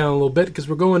things down a little bit because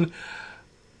we're going...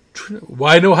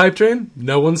 Why no hype train?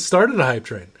 No one started a hype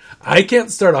train. I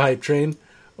can't start a hype train.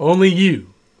 Only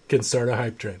you can start a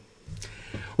hype train.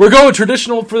 We're going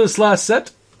traditional for this last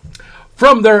set.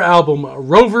 From their album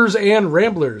Rovers and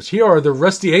Ramblers, here are the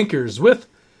Rusty Anchors with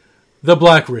The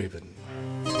Black Raven.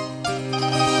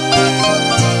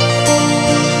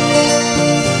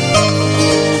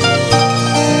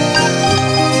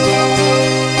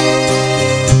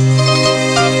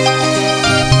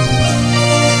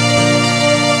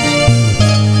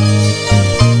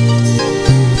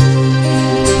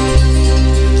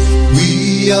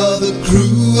 We are the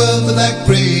crew of the Black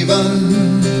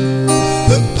Raven,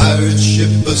 the pirate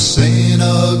ship of St.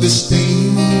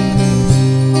 Augustine.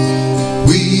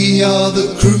 We are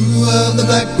the crew of the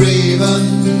Black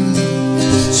Raven,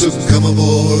 so come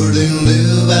aboard and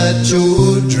live out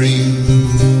your dream.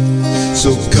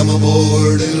 So come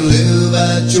aboard and live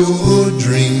out your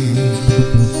dream.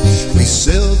 We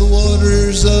sail the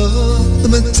waters of the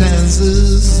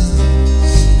Matanzas,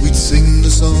 we'd sing the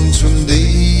songs from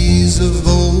days of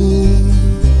old.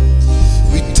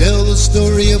 We tell the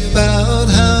story about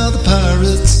how the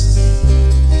pirates,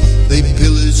 they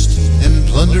pillaged and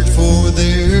plundered for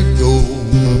their gold.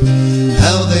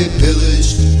 How they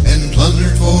pillaged and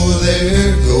plundered for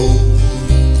their gold.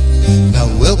 Now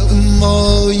welcome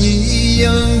all ye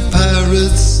young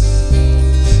pirates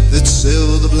that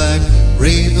sail the Black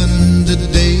Raven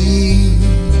today.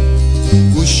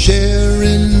 We'll share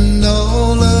in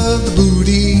all of the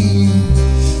booty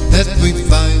that we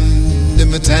find in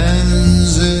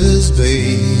Matanzas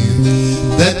Bay.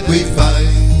 That we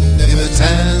find in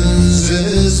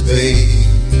Matanzas Bay.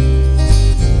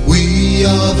 We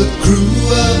are the crew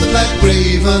of the Black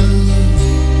Raven,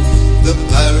 the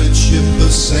pirate ship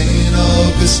of St.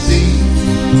 Augustine.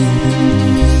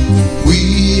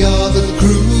 We are the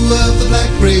crew of the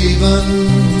Black Raven,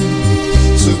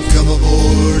 so come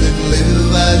aboard and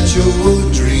live out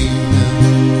your dream.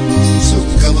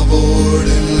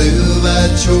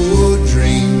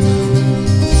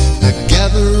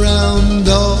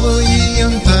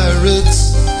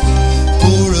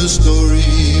 a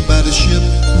story about a ship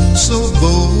so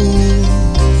bold.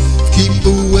 Keep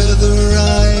a weather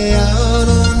eye out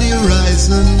on the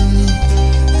horizon,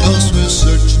 'cause we're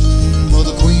searching for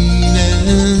the Queen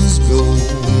Anne's gold.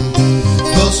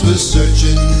 'Cause we're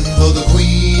searching for the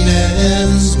Queen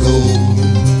Anne's gold.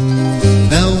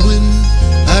 Now when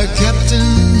our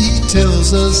captain, he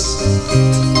tells us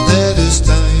that it's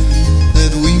time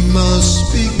that we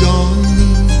must be gone,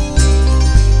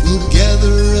 we'll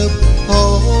gather up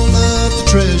all of the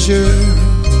treasure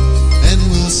and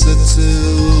we'll set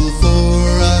sail for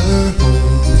our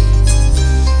home.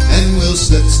 And we'll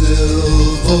set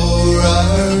sail for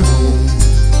our home.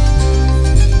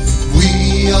 We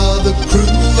are the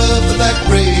crew of the Black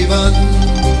Raven,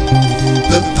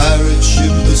 the pirate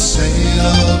ship of St.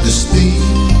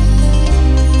 Augustine.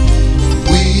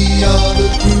 We are the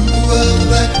crew of the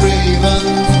Black Raven,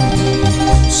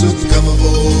 so come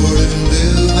aboard and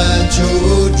live out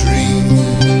your dream.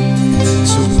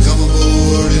 So come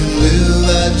aboard and live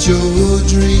out your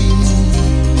dream.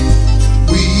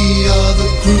 We are the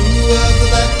crew of the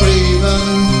Black Raven,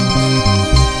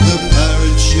 the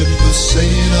pirate ship of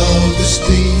St.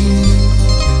 Augustine.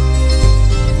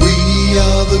 We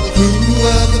are the crew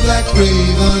of the Black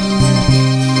Raven,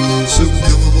 so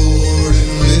come aboard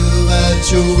and live out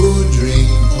your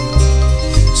dream.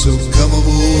 So come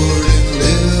aboard and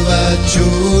live out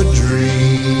your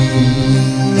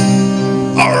dream.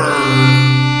 Arr!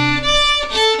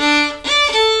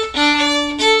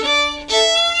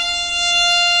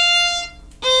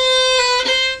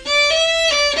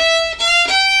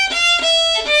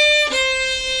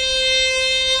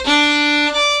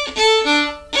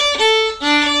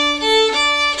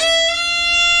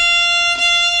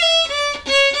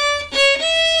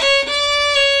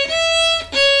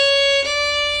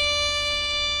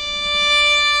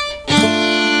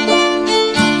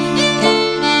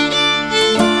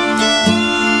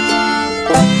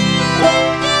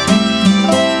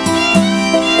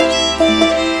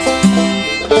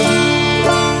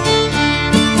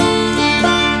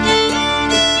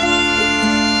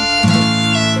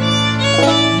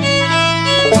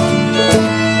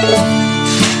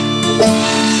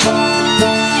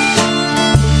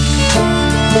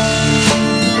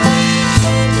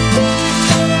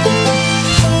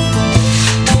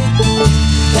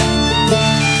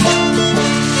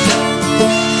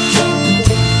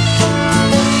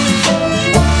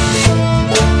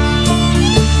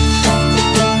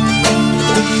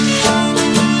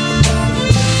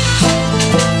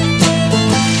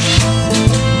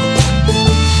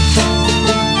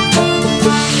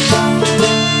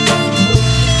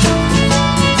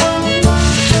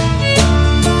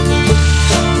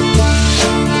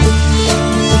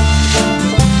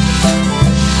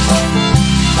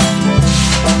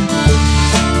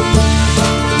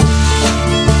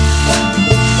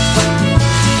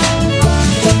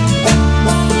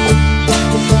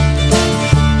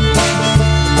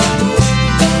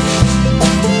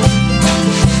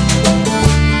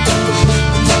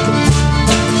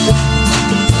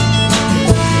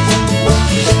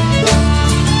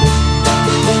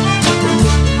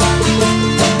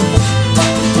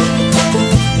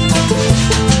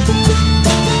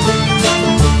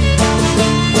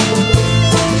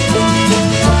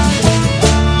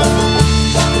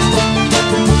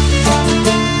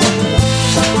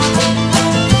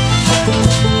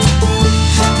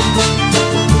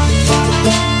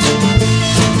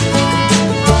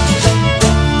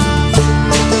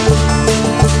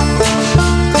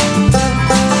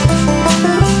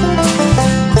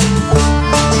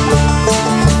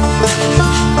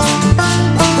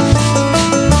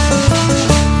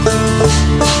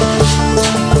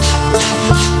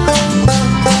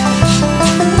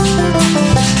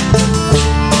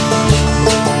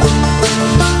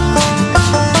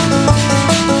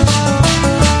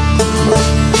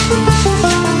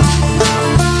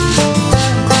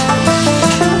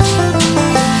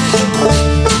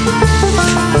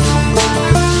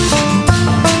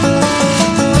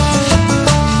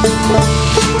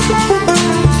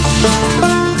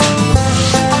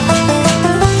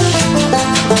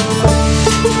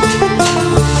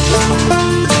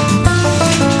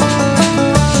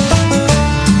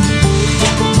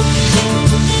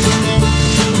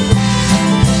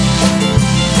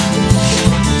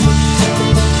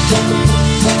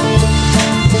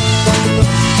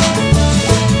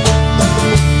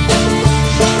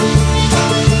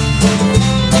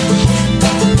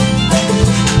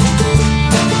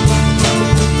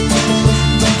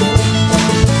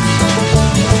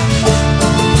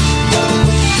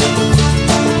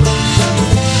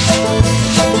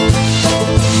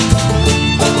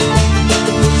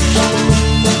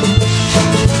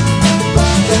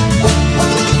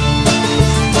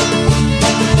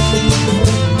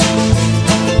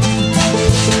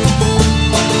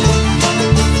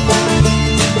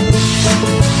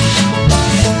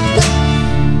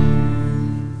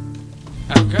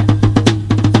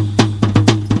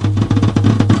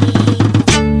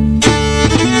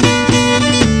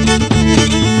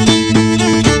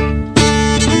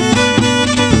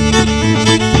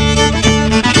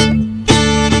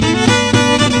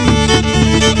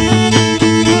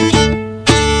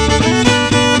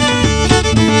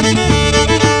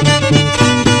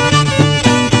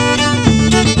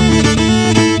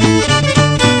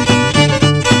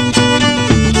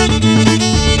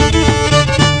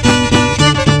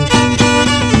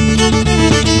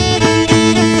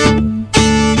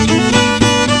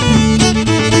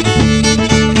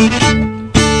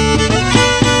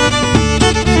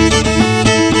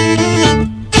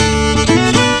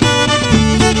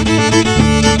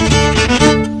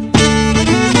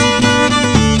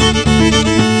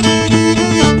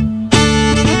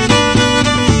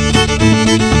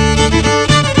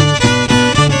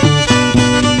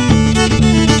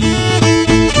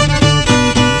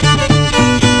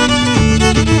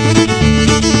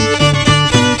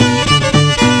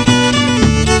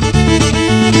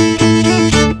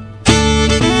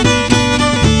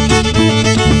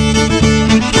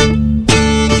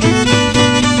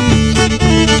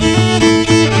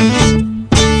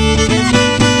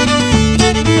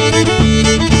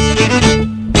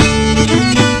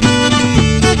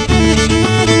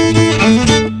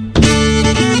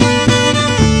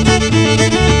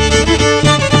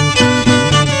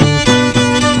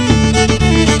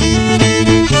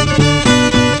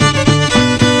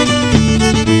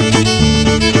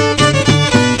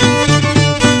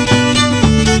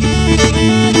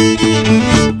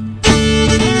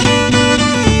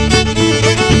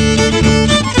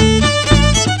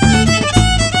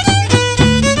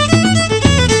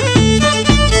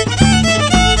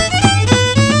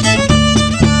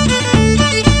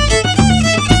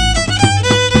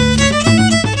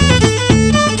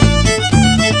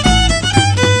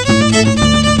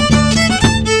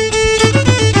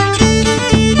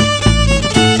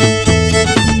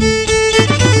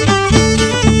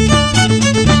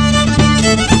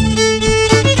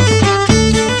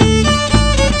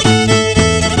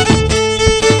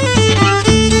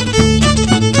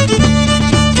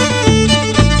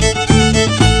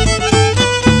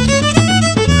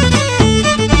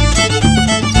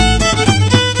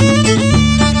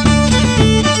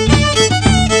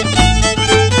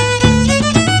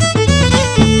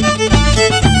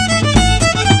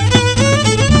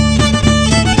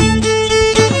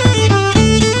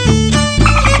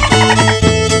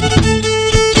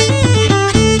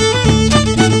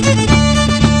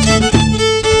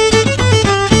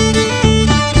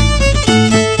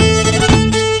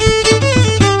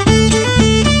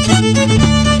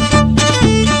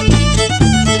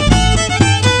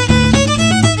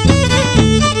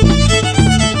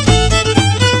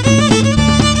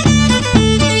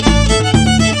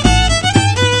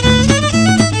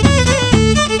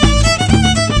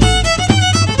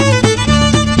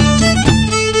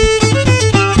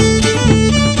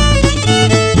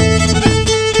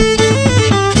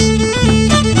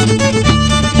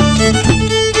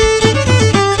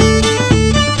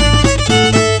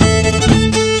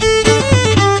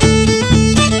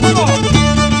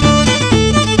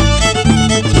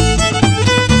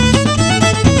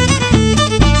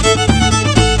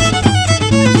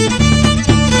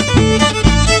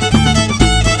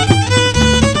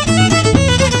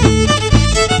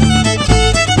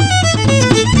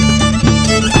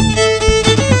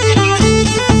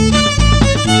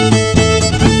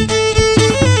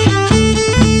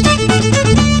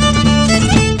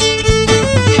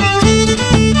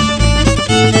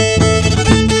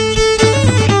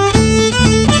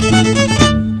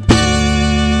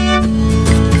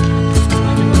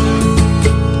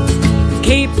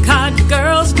 The cod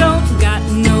girls don't got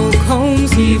no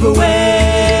combs. Heave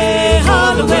away,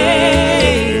 haul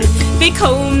away. They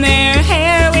comb their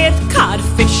hair with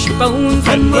codfish bones,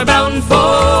 and we're bound for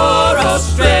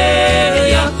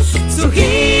Australia. So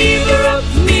heave her up,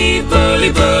 me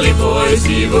burly, burly boys.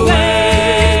 Heave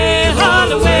away,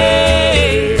 haul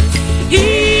away.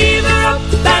 Heave her up,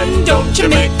 and don't you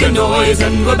make a noise,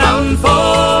 and we're bound for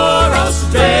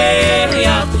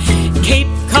Australia. Cape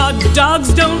Cod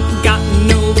dogs don't got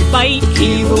no bite.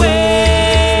 Heave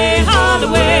away, haul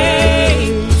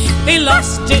away. They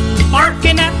lost it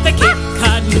barking at the Cape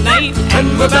Cod night,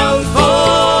 and we're bound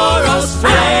for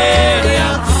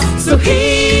Australia. So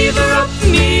heave her up,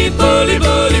 me bully,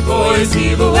 bully boys.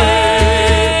 Heave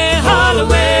away, haul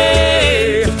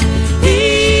away.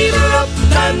 Heave her up,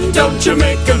 and don't you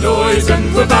make a noise,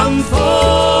 and we're bound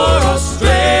for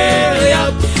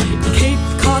Australia. Cape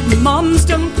Cod moms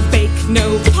don't bake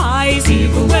no pies.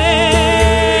 Heave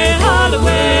away, haul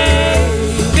away.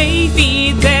 They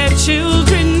feed their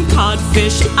children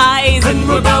codfish eyes, and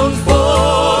we're bound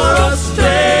for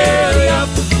Australia.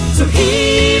 So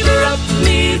heave her up,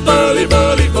 me bully,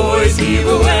 bully boys. Heave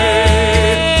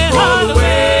away, haul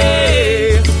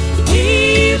away.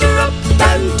 Heave her up,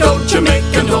 and don't you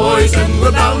make a noise, and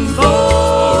we're bound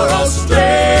for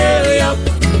Australia.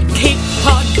 Cape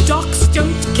Cod ducks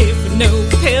don't give no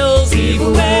pills. Heave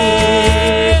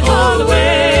away, haul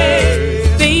away.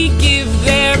 They give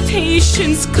their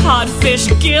patients codfish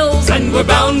gills, and we're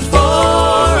bound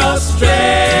for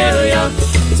Australia.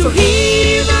 So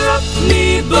heave her up,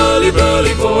 me bully,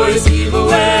 bully boys. Heave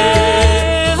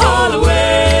away, haul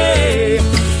away.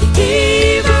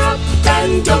 Heave her up,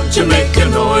 and don't you make a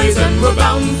noise, and we're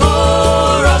bound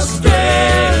for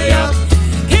Australia.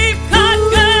 Cape Cod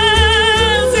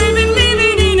girls, they've been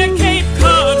living in a Cape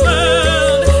Cod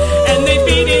world, and they're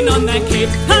feeding on that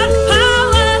Cape Cod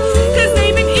power, 'cause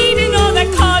they've been eating all that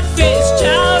codfish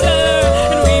chowder,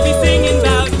 and we be singing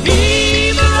about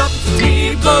heave her up, me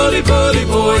bully, bully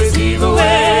boys. Heave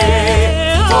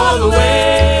away, haul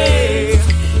away.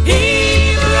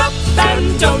 Heave her up, and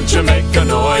don't you make a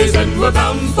noise, and we're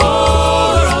bound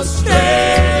for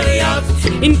Australia.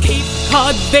 In Cape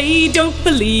Cod they don't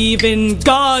believe in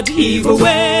God. Heave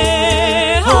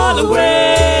away, haul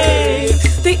away.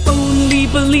 They only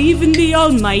believe in the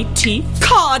almighty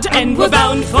cod, and we're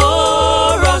bound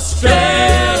for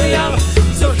Australia.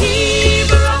 So heave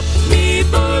her up, me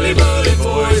bully, bully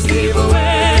boys. Heave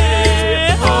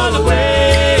away, haul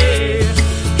away.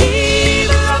 Heave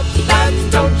her up, and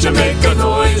don't you make a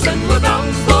noise, and we're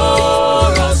bound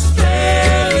for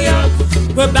Australia.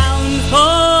 We're bound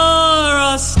for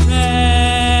Australia.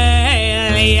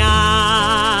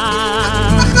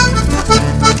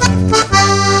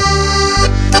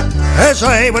 As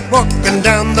I went walking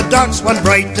down the docks one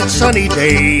bright and sunny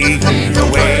day, heave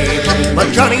away, my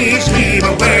Johnny's heave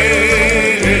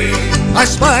away. I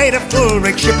spied a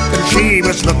full-rigged ship and she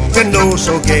was looking oh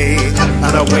so gay,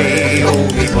 and away, oh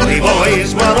me bully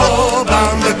boys, we're all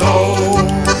bound to go.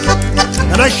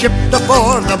 And I shipped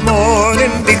afore the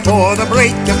morning before the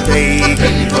break of day,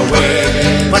 heave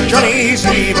away, my Johnny's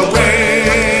heave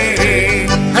away.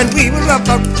 And we were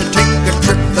about to take a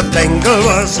trip, the Bengal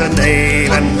was a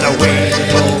name, and away,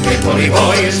 oh me bully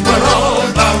boys, we're all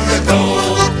bound to go.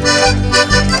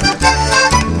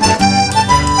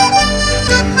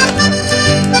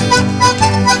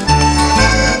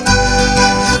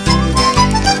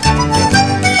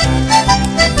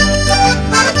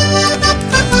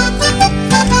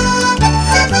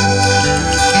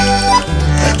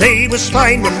 The day was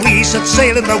fine when we set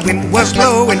sail and the wind was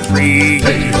low and free.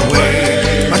 Heave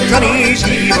away, my Johnny's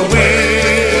heave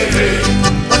away.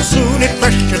 But soon it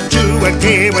freshened to a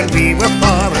gale when we were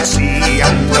far at sea,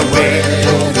 and away,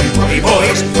 oh we bully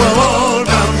boys, we're all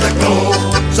bound to go.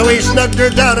 So we snugged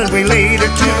her down and we laid her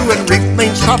to, and reefed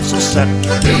main topsail set.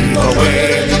 Heave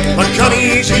away, my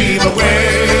Johnny's heave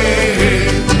away.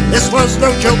 This was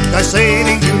no joke, I say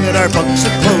to you, that our bunks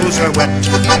and clothes are wet.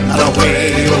 And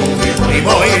away, oh we bully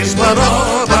boys, we're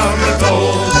all bound to go.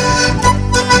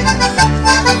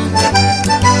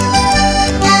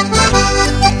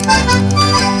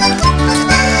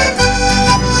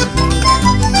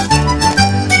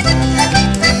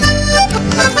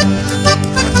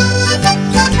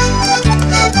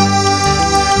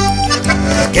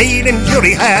 Gale and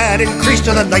fury had increased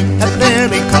and the night had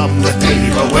nearly come.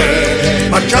 Heave away,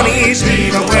 my Johnny's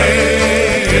heave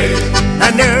away.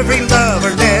 And every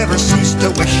lover never ceased to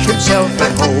wish himself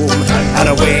at home. And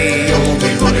away, oh we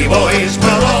bully boys,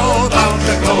 we're all bound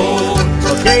to go.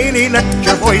 So gaily let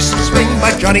your voices ring,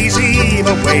 my Johnny's heave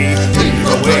away. Heave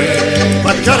away,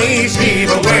 my Johnny's heave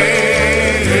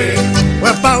away.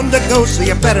 We're bound to go, so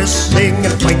you better sing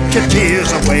and fight your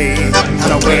tears away.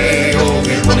 And away, oh,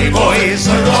 we bully boys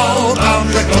are all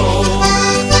bound to go.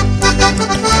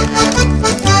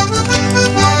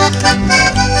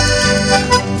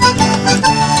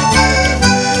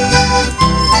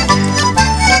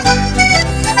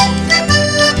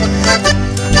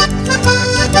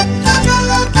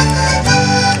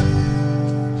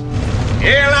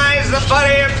 Here lies the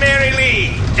body of Mary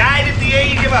Lee. Died at the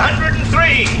age of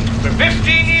 103. For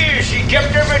 15 years she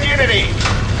kept her virginity.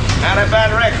 Not a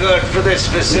bad record for this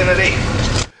vicinity.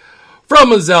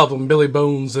 From his album Billy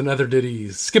Bones and Other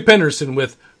Ditties, Skip Henderson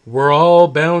with We're All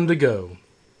Bound to Go.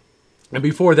 And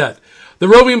before that, the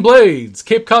Roving Blades,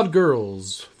 Cape Cod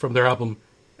Girls, from their album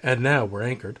And Now We're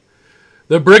Anchored.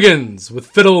 The Brigands with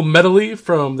Fiddle Medley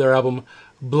from their album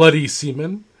Bloody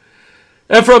Seaman.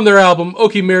 And from their album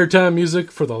Okie Maritime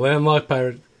Music for the Landlocked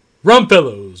Pirate,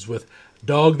 Rumfellows with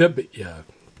Dog That Bit Ya.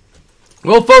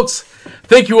 Well, folks,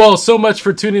 thank you all so much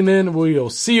for tuning in.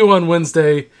 We'll see you on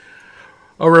Wednesday.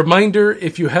 A reminder,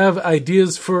 if you have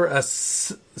ideas for a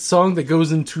song that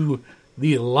goes into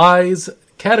the lies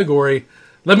category,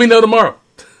 let me know tomorrow.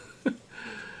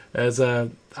 As I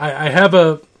have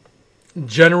a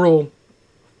general,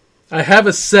 I have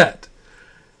a set.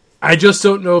 I just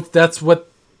don't know if that's what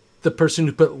the person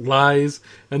who put lies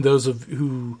and those of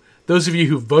you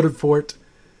who voted for it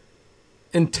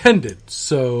intended.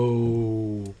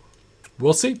 So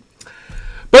we'll see.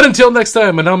 But until next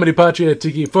time, Manamadi Pace at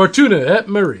Tiki Fortuna at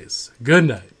Murray's. Good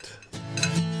night.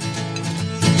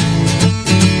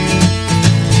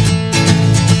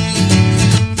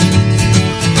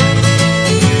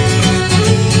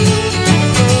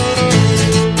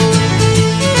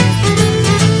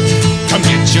 Come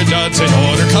get your duds in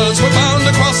order, 'cause we're bound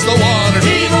to cross the water.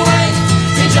 Heave away,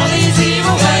 me jollies, heave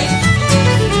away.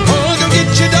 Oh, go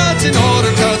get your duds in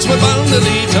order, 'cause we're bound to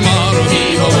leave tomorrow.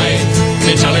 Heave away,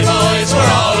 me jolly boys,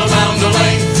 we're all bound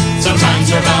away.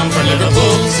 Sometimes we're bound for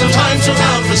Liverpool, sometimes we're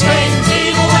bound for Spain.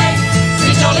 Heave away,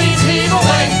 me jollies, heave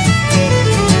away.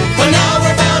 But now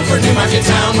we're bound for Newmarket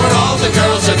Town, where all the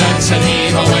girls are dancing.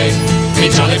 Heave away, me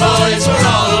jolly boys, we're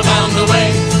all bound away.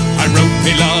 I wrote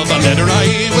me love a letter,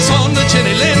 I was on the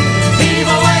Chinny Lynn. Heave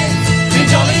away, me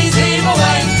jollies, heave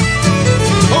away.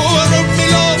 Oh, I wrote me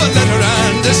love a letter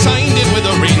and I signed it with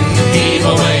a ring. Heave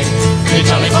away, me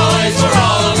jolly boys, we're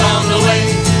all bound away.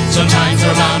 Sometimes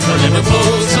we're bound for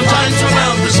Liverpool, sometimes we're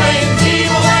bound for Spain.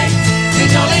 Heave away, me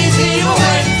jollies, heave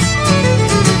away.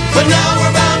 But now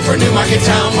we're bound for Newmarket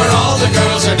Town, where all the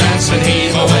girls are dancing.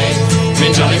 Heave away,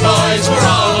 me jolly boys, we're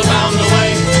all bound away.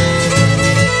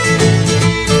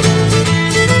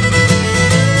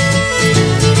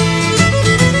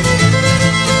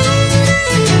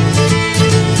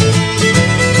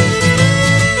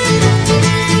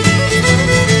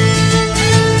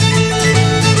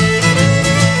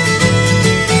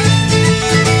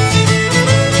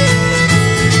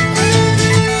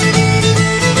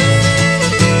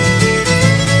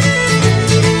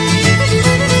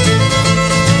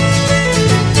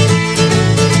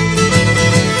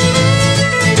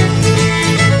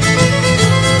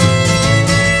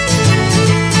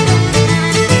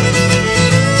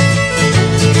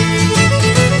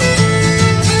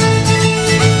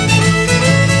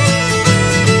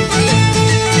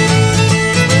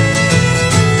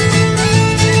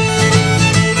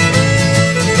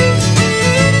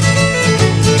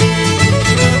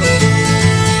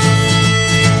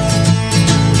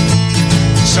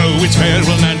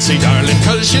 Farewell, Nancy, darling,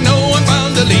 'cause you know I'm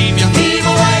bound to leave you. Heave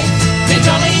away, me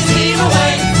jollies, heave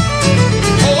away.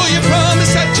 Oh, you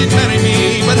promised that you'd marry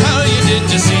me, but how you did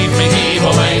deceive me. Heave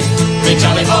away, me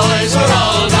jolly boys, we're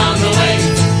all bound away.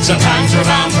 Sometimes we're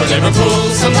bound for Liverpool,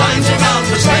 sometimes we're bound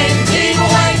for Spain. Heave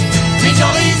away, me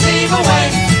jollies, heave away.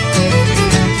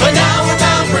 But now we're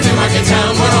bound for Newmarket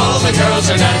Town, where all the girls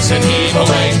are dancing. Heave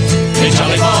away, me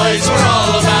jolly boys, we're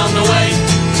all bound away.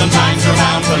 Sometimes we're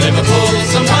bound for Liverpool,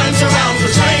 sometimes we're bound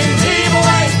for Spain. Heave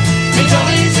away, me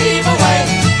jollies, heave away.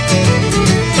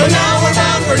 But now we're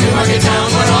bound for Newmarket Town,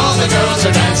 where all the girls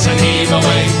are dancing. Heave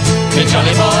away, me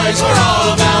jolly boys, we're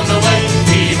all bound away.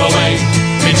 Heave away,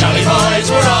 me jolly boys,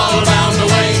 we're all bound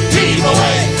away. Heave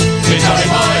away, me jolly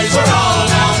boys, we're all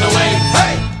bound away.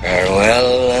 Hey!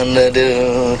 Farewell and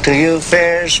adieu to you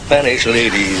fair Spanish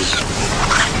ladies.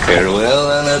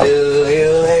 Farewell and adieu,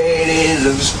 you ladies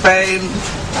of Spain.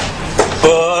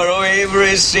 For we've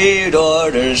received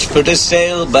orders for to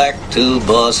sail back to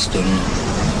Boston,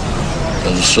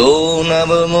 and so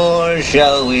never more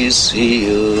shall we see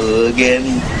you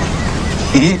again.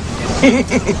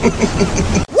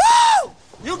 Woo!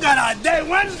 You got a day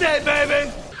Wednesday, baby!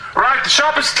 Right, the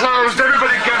shop is closed.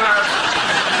 Everybody get out.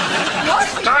 What?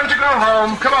 Time to go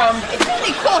home. Come on. It's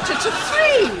only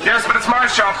 2:45. Yes, but it's my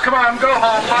shop. Come on, go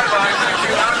home. Bye-bye. Thank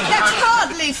you. That's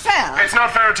hardly fair. It's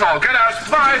not fair at all. Get out.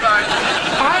 Bye-bye.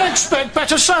 I expect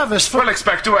better service. We'll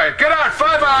expect away. Get out.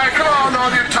 Bye-bye. Come on,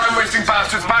 all you time-wasting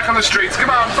bastards. Back on the streets. Come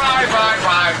on.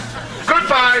 Bye-bye.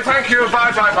 Goodbye. Thank you.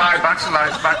 Bye-bye. Back to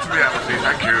life. Back to reality.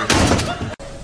 Thank you.